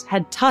elephants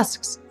had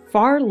tusks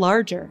far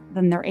larger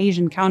than their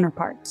Asian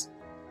counterparts.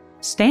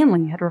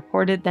 Stanley had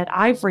reported that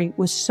ivory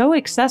was so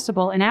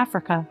accessible in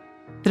Africa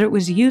that it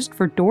was used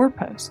for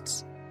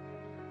doorposts.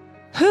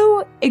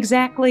 Who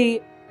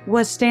exactly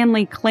was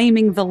Stanley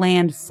claiming the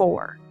land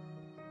for?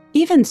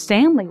 Even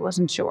Stanley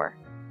wasn't sure.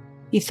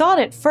 He thought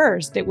at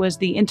first it was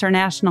the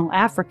International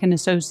African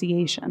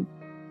Association.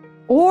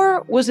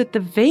 Or was it the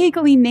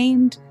vaguely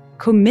named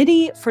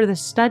Committee for the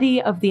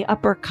Study of the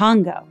Upper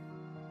Congo,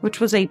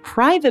 which was a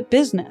private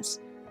business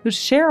whose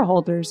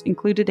shareholders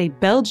included a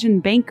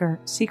Belgian banker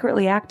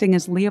secretly acting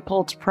as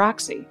Leopold's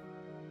proxy?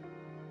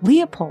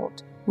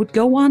 Leopold would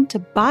go on to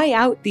buy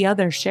out the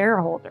other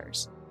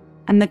shareholders,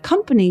 and the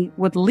company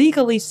would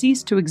legally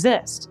cease to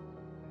exist.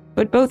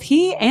 But both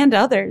he and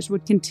others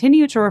would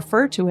continue to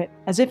refer to it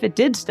as if it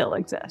did still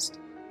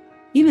exist.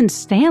 Even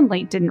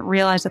Stanley didn't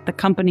realize that the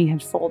company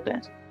had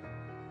folded.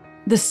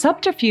 The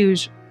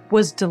subterfuge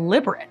was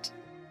deliberate.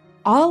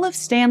 All of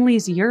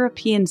Stanley's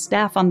European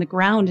staff on the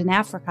ground in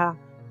Africa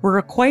were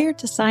required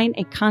to sign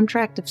a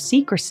contract of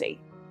secrecy.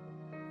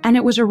 And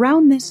it was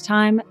around this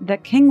time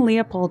that King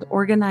Leopold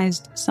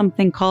organized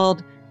something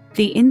called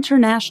the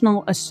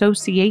International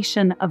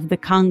Association of the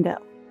Congo.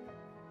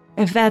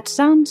 If that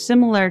sounds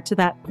similar to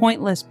that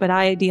pointless but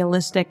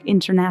idealistic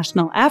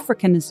International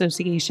African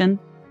Association,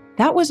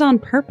 that was on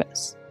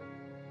purpose.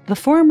 The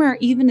former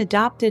even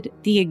adopted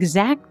the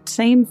exact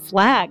same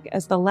flag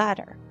as the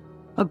latter,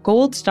 a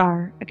gold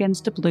star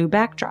against a blue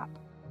backdrop.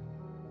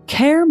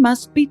 Care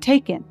must be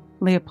taken,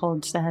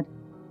 Leopold said,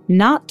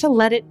 not to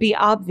let it be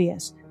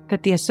obvious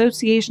that the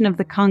Association of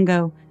the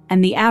Congo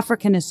and the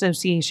African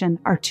Association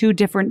are two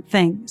different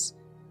things.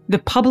 The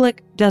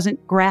public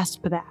doesn't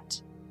grasp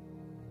that.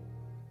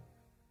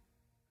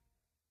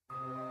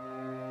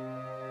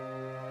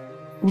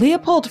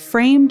 Leopold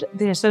framed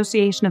the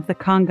Association of the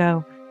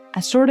Congo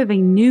as sort of a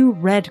new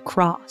Red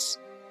Cross,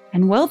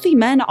 and wealthy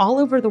men all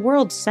over the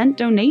world sent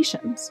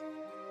donations.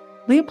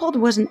 Leopold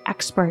was an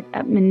expert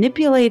at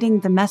manipulating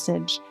the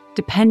message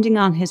depending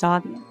on his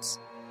audience.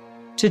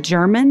 To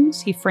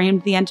Germans, he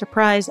framed the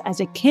enterprise as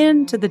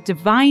akin to the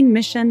divine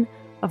mission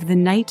of the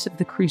Knights of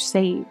the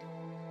Crusade.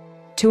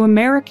 To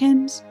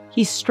Americans,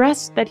 he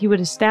stressed that he would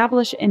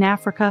establish in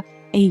Africa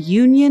a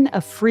union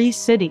of free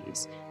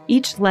cities,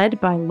 each led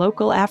by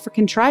local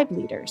African tribe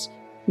leaders,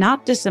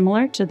 not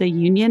dissimilar to the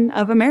Union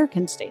of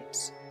American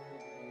States.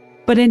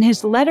 But in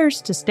his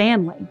letters to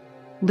Stanley,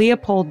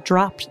 Leopold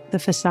dropped the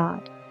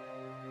facade.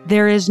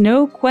 There is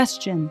no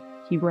question,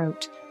 he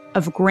wrote,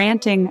 of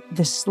granting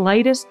the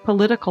slightest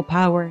political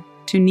power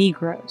to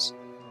Negroes.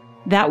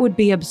 That would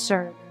be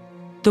absurd.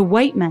 The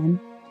white men,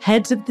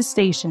 heads of the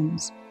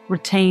stations,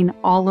 retain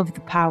all of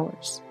the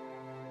powers.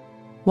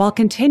 While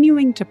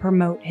continuing to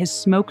promote his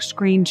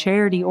smokescreen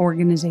charity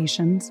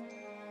organizations,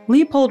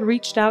 Leopold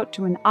reached out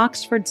to an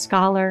Oxford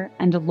scholar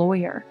and a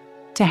lawyer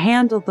to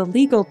handle the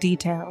legal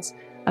details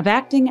of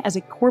acting as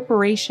a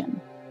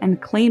corporation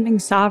and claiming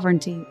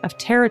sovereignty of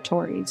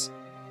territories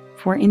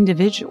for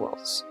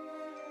individuals.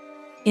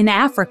 In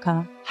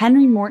Africa,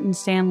 Henry Morton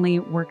Stanley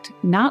worked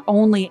not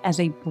only as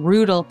a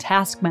brutal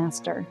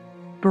taskmaster,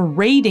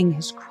 berating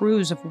his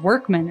crews of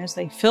workmen as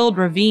they filled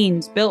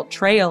ravines, built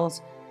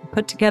trails, and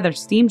put together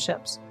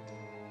steamships,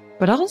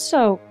 but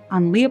also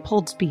on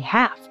Leopold's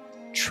behalf,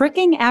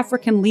 tricking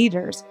African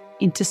leaders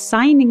into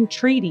signing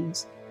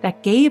treaties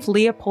that gave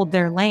Leopold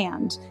their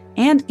land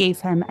and gave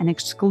him an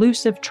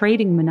exclusive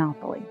trading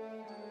monopoly.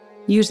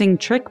 Using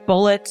trick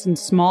bullets and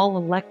small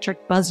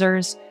electric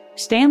buzzers,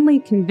 Stanley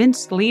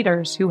convinced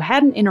leaders who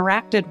hadn't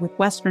interacted with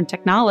Western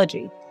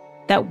technology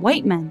that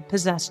white men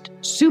possessed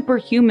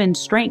superhuman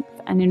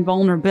strength and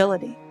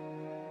invulnerability.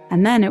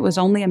 And then it was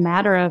only a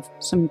matter of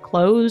some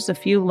clothes, a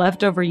few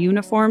leftover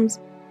uniforms,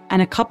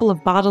 and a couple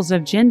of bottles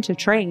of gin to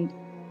trade,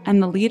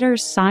 and the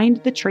leaders signed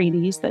the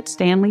treaties that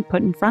Stanley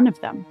put in front of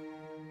them.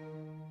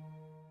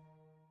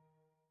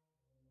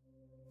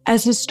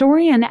 As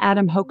historian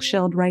Adam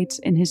Hochschild writes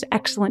in his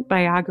excellent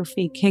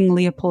biography, King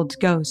Leopold's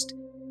Ghost,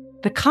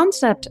 the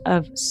concept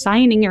of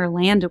signing your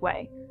land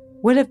away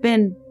would have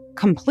been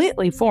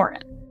completely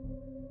foreign.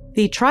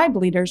 The tribe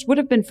leaders would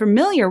have been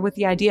familiar with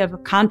the idea of a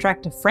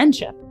contract of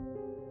friendship,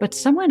 but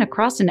someone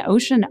across an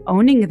ocean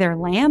owning their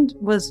land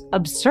was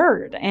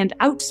absurd and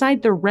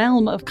outside the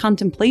realm of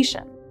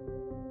contemplation.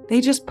 They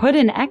just put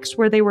an X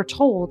where they were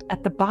told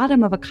at the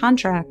bottom of a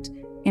contract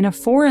in a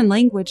foreign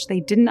language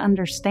they didn't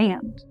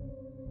understand.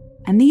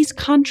 And these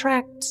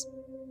contracts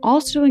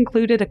also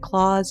included a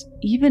clause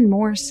even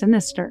more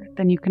sinister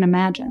than you can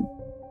imagine.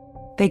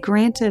 They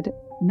granted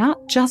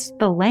not just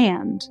the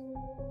land,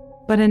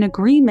 but an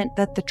agreement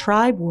that the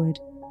tribe would,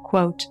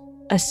 quote,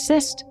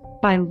 assist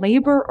by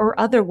labor or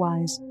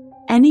otherwise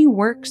any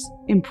works,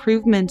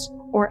 improvements,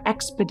 or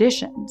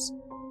expeditions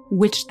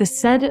which the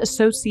said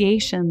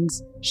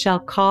associations shall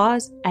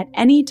cause at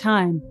any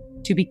time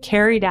to be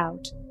carried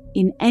out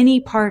in any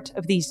part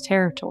of these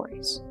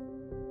territories.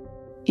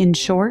 In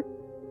short,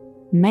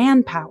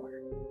 manpower.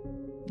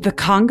 The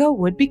Congo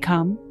would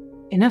become,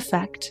 in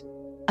effect,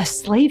 a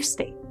slave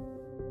state.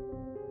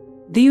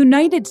 The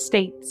United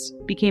States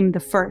became the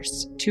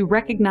first to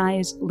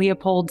recognize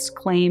Leopold's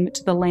claim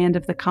to the land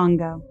of the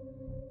Congo.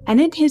 And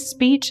in his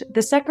speech,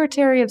 the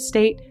Secretary of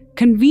State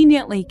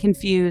conveniently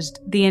confused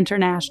the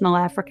International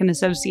African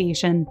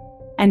Association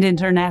and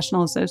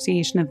International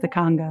Association of the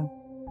Congo.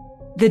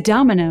 The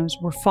dominoes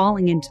were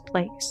falling into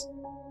place.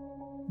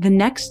 The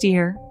next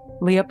year,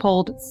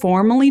 Leopold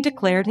formally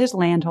declared his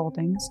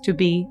landholdings to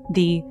be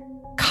the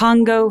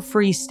Congo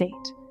Free State,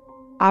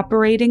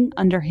 operating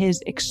under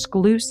his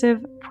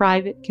exclusive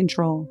private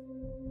control.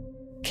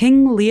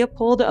 King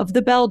Leopold of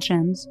the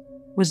Belgians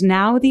was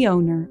now the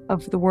owner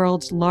of the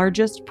world's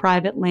largest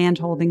private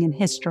landholding in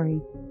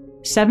history,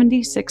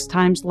 76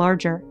 times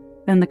larger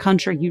than the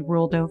country he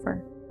ruled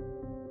over.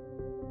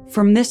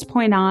 From this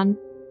point on,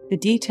 the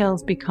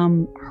details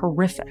become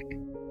horrific.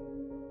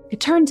 It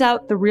turns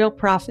out the real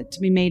profit to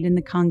be made in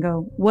the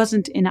Congo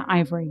wasn't in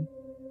ivory,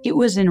 it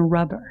was in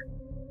rubber.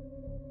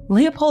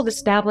 Leopold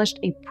established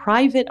a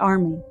private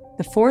army,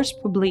 the Force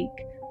Publique,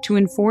 to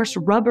enforce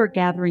rubber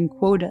gathering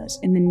quotas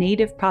in the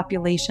native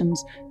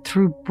populations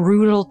through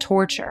brutal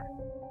torture.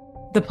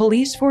 The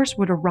police force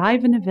would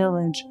arrive in a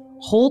village,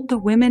 hold the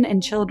women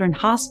and children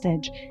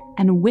hostage,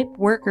 and whip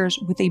workers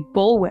with a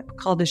bullwhip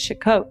called a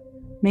shikot,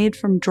 made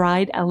from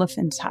dried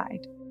elephant's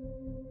hide.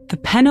 The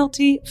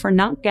penalty for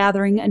not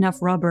gathering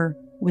enough rubber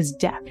was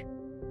death.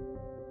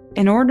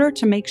 In order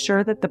to make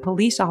sure that the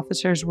police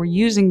officers were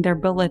using their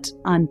bullets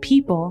on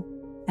people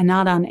and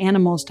not on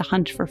animals to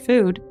hunt for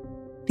food,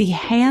 the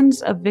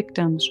hands of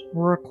victims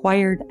were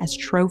required as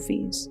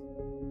trophies.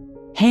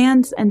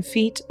 Hands and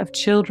feet of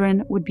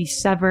children would be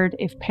severed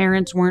if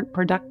parents weren't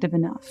productive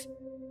enough.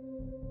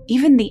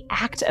 Even the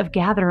act of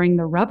gathering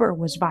the rubber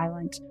was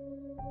violent.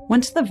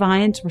 Once the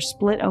vines were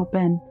split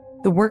open,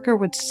 the worker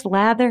would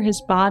slather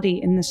his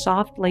body in the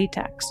soft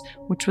latex,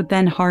 which would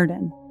then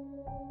harden.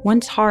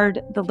 Once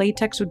hard, the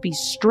latex would be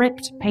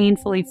stripped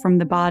painfully from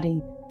the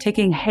body,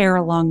 taking hair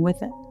along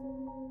with it.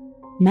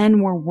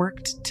 Men were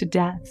worked to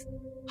death.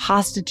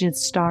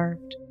 Hostages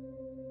starved.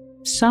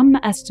 Some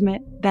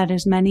estimate that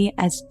as many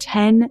as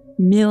 10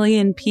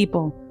 million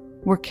people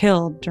were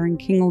killed during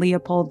King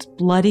Leopold's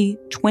bloody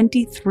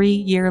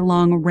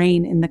 23-year-long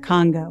reign in the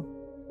Congo.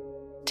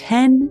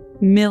 10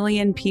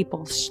 million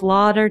people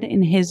slaughtered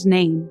in his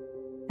name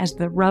as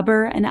the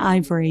rubber and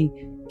ivory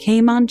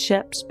came on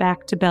ships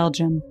back to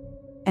Belgium,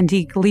 and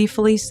he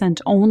gleefully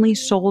sent only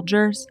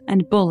soldiers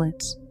and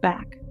bullets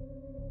back.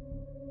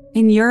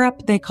 In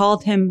Europe, they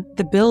called him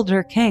the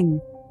Builder King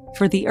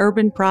for the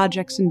urban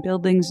projects and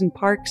buildings and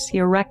parks he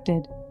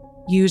erected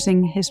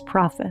using his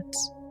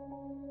profits.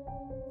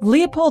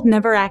 Leopold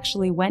never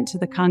actually went to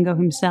the Congo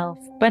himself,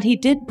 but he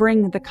did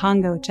bring the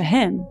Congo to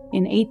him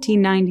in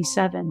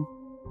 1897,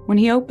 when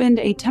he opened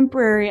a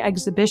temporary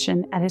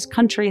exhibition at his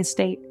country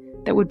estate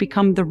that would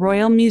become the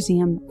Royal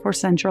Museum for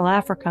Central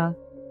Africa.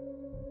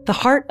 The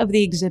heart of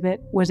the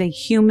exhibit was a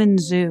human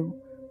zoo,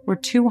 where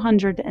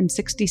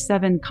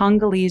 267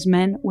 Congolese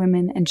men,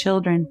 women, and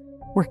children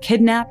were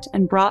kidnapped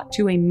and brought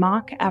to a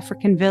mock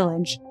African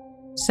village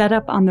set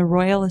up on the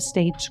royal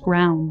estate's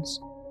grounds.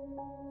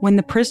 When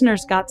the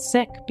prisoners got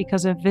sick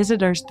because of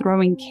visitors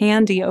throwing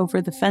candy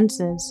over the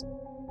fences,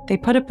 they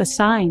put up a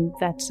sign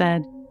that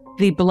said,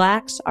 "The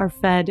blacks are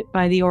fed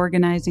by the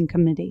organizing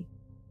committee."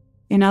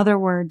 In other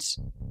words,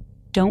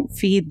 don't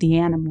feed the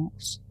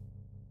animals.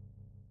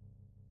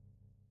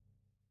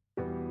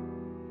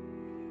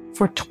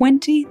 For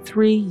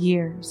 23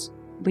 years,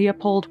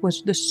 Leopold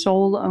was the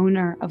sole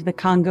owner of the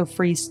Congo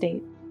Free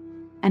State,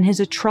 and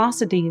his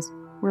atrocities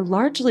were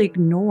largely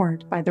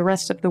ignored by the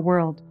rest of the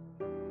world,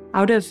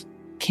 out of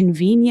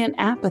convenient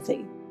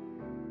apathy.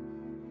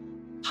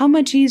 How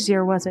much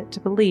easier was it to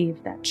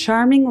believe that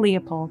charming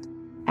Leopold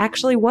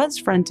actually was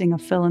fronting a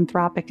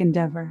philanthropic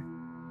endeavor?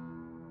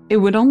 It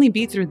would only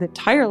be through the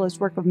tireless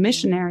work of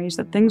missionaries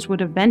that things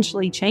would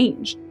eventually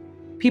change.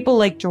 People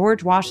like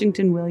George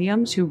Washington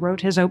Williams, who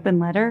wrote his open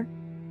letter,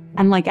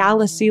 and like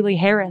Alice Seeley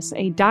Harris,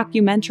 a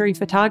documentary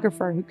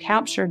photographer who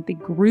captured the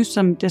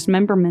gruesome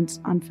dismemberments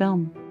on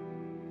film.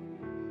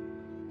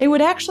 It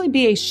would actually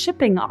be a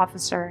shipping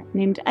officer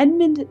named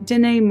Edmond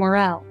Denis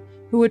Morel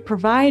who would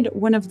provide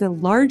one of the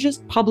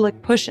largest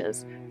public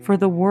pushes for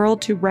the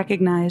world to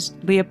recognize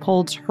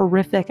Leopold's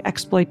horrific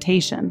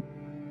exploitation.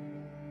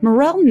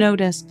 Morel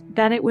noticed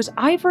that it was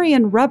ivory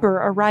and rubber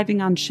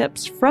arriving on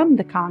ships from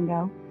the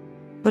Congo,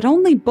 but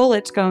only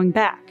bullets going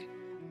back.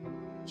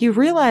 He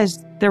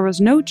realized there was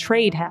no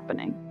trade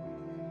happening,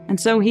 and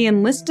so he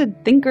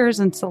enlisted thinkers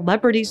and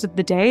celebrities of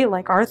the day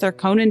like Arthur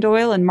Conan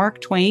Doyle and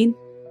Mark Twain,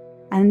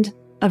 and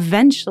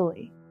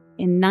eventually,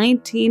 in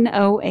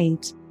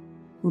 1908,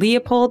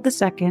 Leopold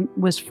II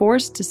was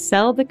forced to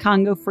sell the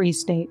Congo Free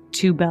State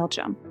to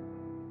Belgium,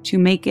 to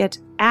make it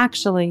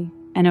actually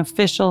an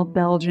official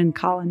Belgian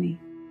colony.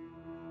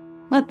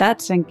 Let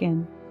that sink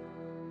in.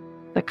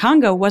 The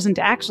Congo wasn't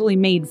actually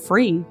made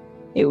free.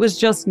 It was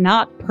just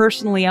not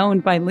personally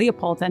owned by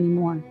Leopold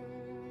anymore.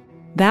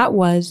 That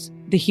was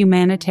the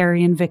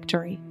humanitarian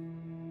victory.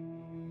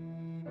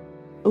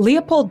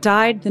 Leopold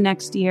died the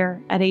next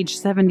year at age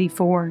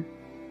 74.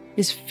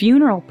 His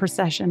funeral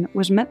procession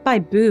was met by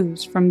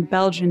boos from the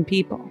Belgian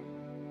people.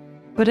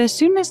 But as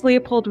soon as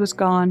Leopold was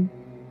gone,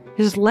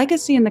 his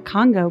legacy in the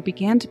Congo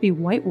began to be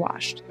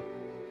whitewashed.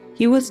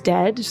 He was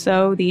dead,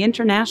 so the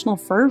international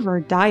fervor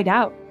died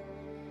out.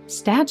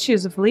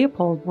 Statues of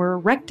Leopold were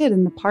erected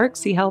in the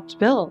parks he helped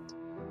build.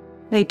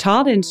 They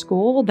taught in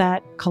school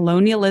that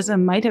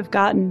colonialism might have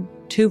gotten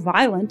too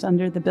violent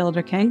under the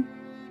Builder King.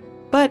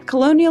 But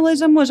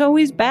colonialism was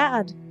always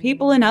bad.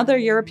 People in other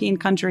European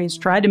countries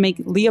tried to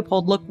make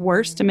Leopold look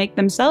worse to make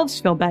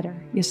themselves feel better,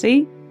 you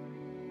see?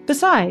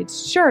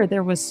 Besides, sure,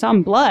 there was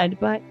some blood,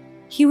 but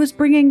he was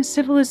bringing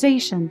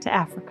civilization to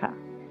Africa.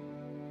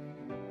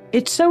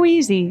 It's so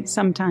easy,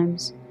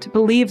 sometimes, to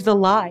believe the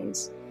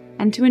lies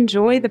and to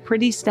enjoy the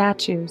pretty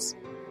statues,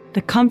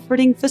 the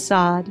comforting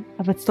facade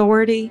of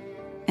authority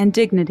and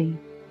dignity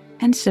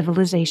and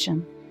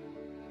civilization.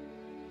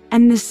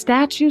 And the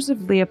statues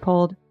of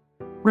Leopold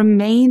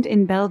remained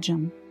in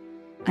Belgium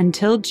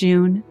until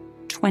June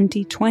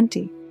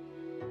 2020.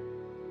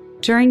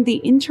 During the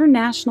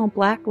International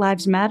Black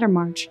Lives Matter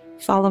March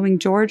following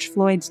George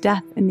Floyd's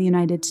death in the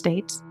United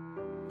States,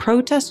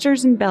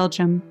 protesters in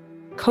Belgium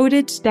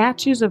coated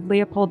statues of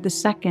Leopold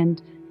II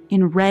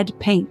in red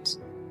paint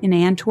in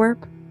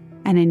Antwerp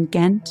and in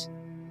Ghent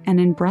and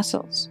in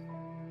Brussels.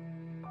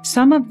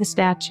 Some of the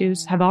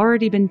statues have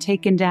already been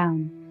taken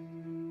down,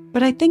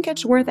 but I think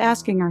it's worth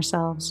asking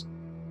ourselves,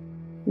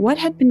 what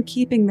had been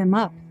keeping them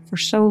up for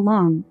so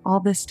long all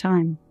this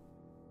time?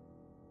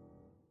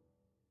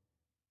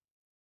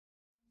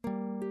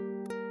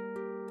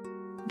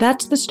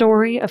 That's the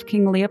story of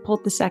King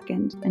Leopold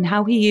II and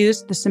how he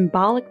used the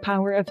symbolic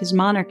power of his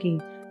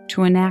monarchy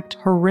to enact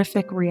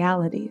horrific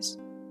realities.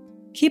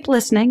 Keep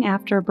listening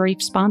after a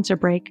brief sponsor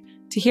break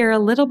to hear a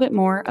little bit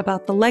more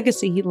about the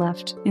legacy he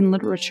left in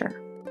literature.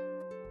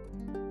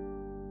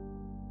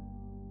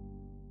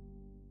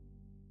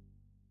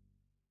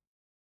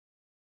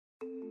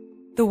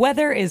 The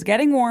weather is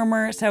getting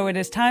warmer, so it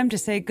is time to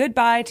say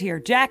goodbye to your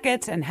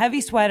jackets and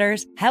heavy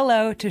sweaters.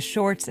 Hello to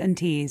shorts and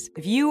tees.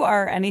 If you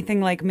are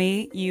anything like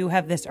me, you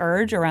have this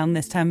urge around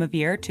this time of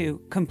year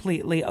to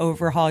completely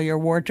overhaul your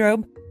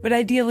wardrobe, but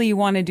ideally you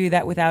want to do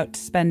that without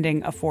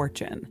spending a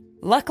fortune.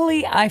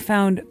 Luckily, I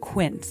found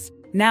Quince.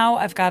 Now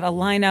I've got a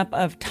lineup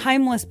of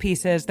timeless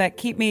pieces that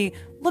keep me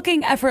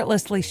looking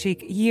effortlessly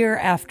chic year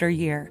after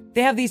year.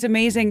 They have these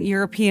amazing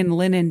European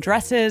linen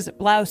dresses,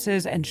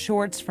 blouses, and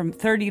shorts from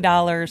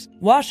 $30,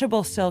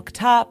 washable silk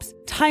tops,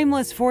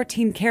 timeless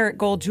 14-karat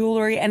gold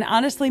jewelry, and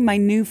honestly, my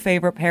new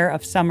favorite pair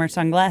of summer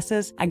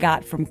sunglasses I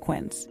got from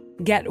Quince.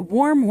 Get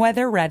warm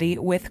weather ready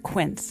with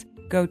Quince.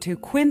 Go to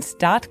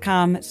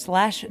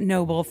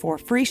quince.com/noble for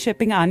free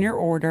shipping on your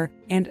order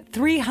and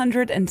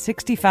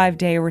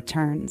 365-day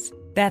returns.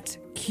 That's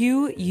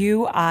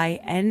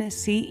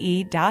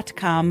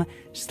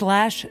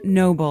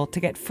QUINCE.com/noble to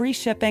get free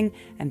shipping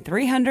and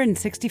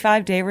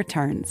 365-day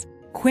returns.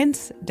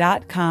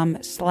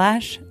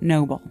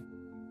 Quince.com/noble.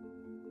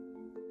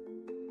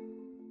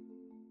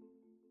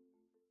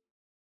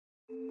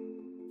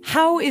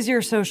 How is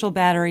your social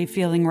battery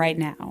feeling right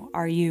now?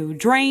 Are you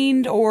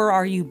drained or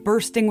are you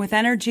bursting with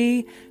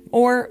energy?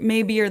 Or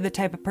maybe you're the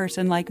type of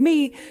person like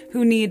me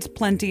who needs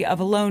plenty of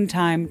alone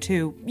time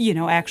to,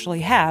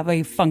 actually have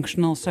a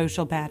functional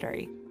social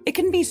battery. It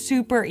can be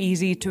super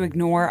easy to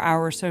ignore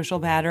our social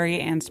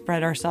battery and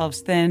spread ourselves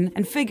thin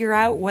and figure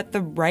out what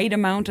the right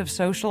amount of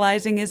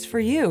socializing is for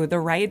you, the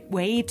right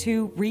way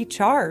to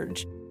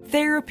recharge.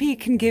 Therapy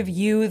can give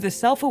you the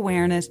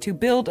self-awareness to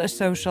build a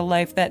social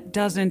life that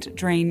doesn't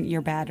drain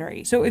your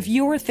battery. So if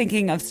you're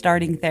thinking of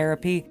starting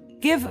therapy,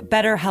 give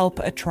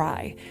BetterHelp a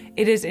try.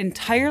 It is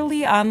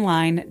entirely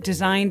online,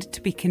 designed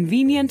to be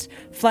convenient,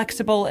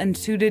 flexible, and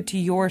suited to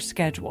your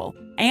schedule.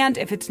 And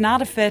if it's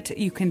not a fit,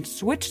 you can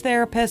switch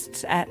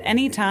therapists at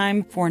any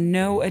time for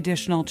no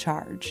additional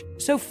charge.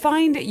 So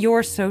find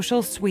your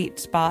social sweet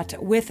spot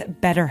with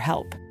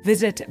BetterHelp.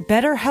 Visit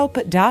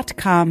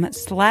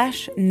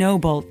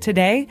betterhelp.com/noble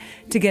today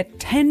to get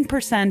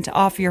 10%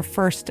 off your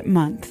first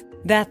month.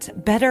 That's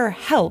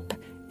BetterHelp,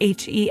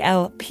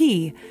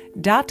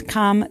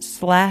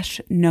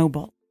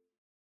 HELP.com/noble.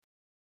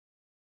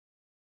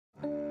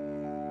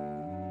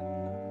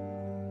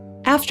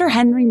 After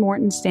Henry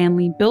Morton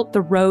Stanley built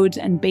the roads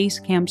and base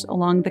camps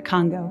along the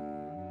Congo,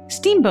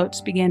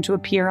 steamboats began to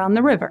appear on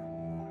the river,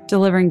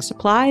 delivering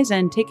supplies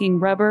and taking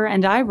rubber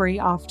and ivory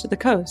off to the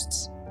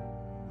coasts.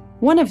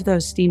 One of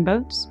those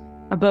steamboats,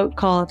 a boat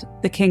called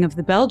the King of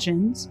the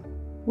Belgians,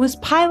 was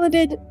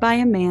piloted by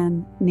a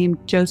man named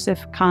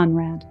Joseph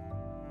Conrad.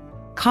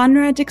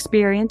 Conrad's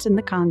experience in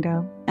the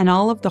Congo and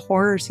all of the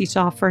horrors he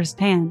saw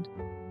firsthand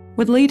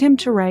would lead him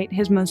to write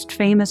his most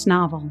famous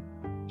novel,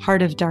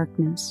 Heart of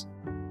Darkness.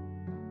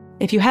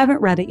 If you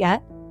haven't read it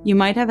yet, you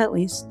might have at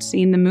least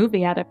seen the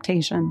movie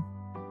adaptation,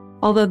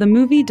 although the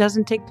movie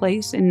doesn't take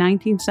place in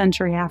 19th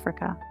century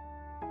Africa.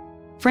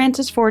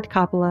 Francis Ford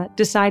Coppola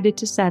decided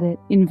to set it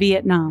in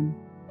Vietnam.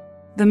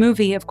 The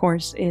movie, of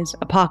course, is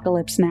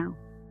Apocalypse Now.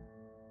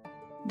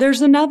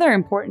 There's another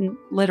important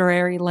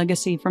literary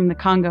legacy from the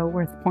Congo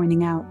worth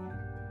pointing out.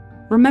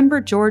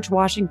 Remember George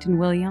Washington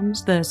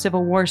Williams, the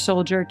Civil War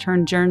soldier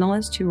turned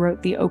journalist who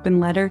wrote the open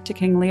letter to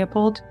King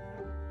Leopold?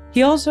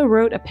 He also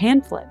wrote a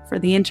pamphlet for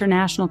the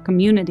international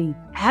community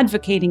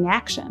advocating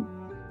action.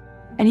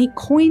 And he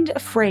coined a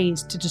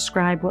phrase to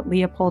describe what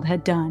Leopold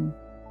had done,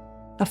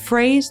 a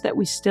phrase that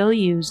we still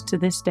use to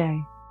this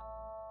day: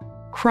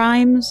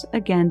 crimes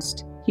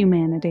against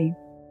humanity.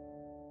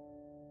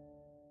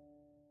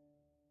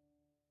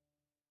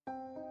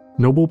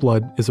 Noble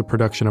Blood is a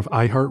production of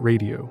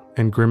iHeartRadio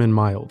and Grim and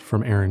Mild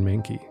from Aaron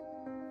Mahnke.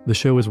 The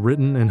show is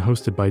written and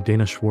hosted by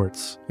Dana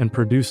Schwartz and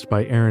produced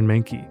by Aaron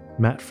Mahnke,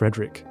 Matt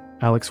Frederick,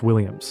 Alex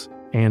Williams,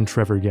 and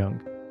Trevor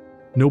Young.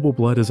 Noble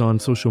Blood is on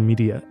social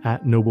media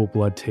at Noble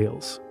Blood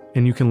Tales,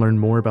 and you can learn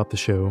more about the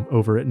show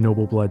over at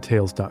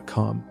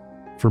noblebloodtales.com.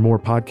 For more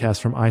podcasts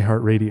from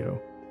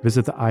iHeartRadio,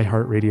 visit the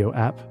iHeartRadio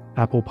app,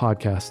 Apple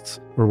Podcasts,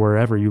 or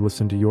wherever you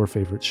listen to your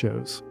favorite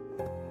shows.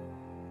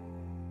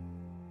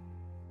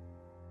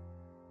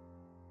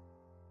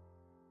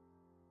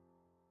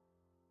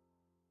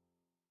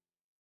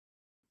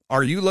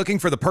 Are you looking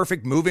for the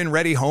perfect move-in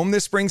ready home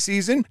this spring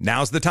season?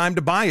 Now's the time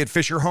to buy at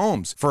Fisher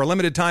Homes. For a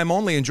limited time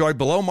only, enjoy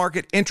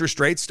below-market interest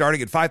rates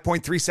starting at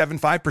 5.375%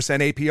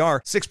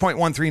 APR,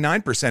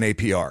 6.139%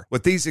 APR.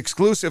 With these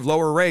exclusive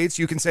lower rates,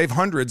 you can save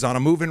hundreds on a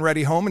move-in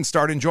ready home and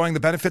start enjoying the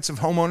benefits of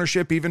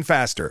homeownership even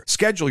faster.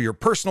 Schedule your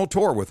personal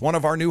tour with one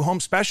of our new home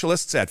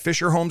specialists at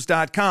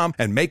FisherHomes.com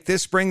and make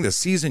this spring the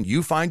season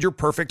you find your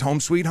perfect home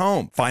sweet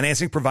home.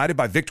 Financing provided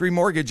by Victory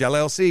Mortgage,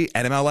 LLC,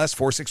 NMLS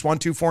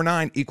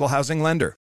 461249, Equal Housing Lender.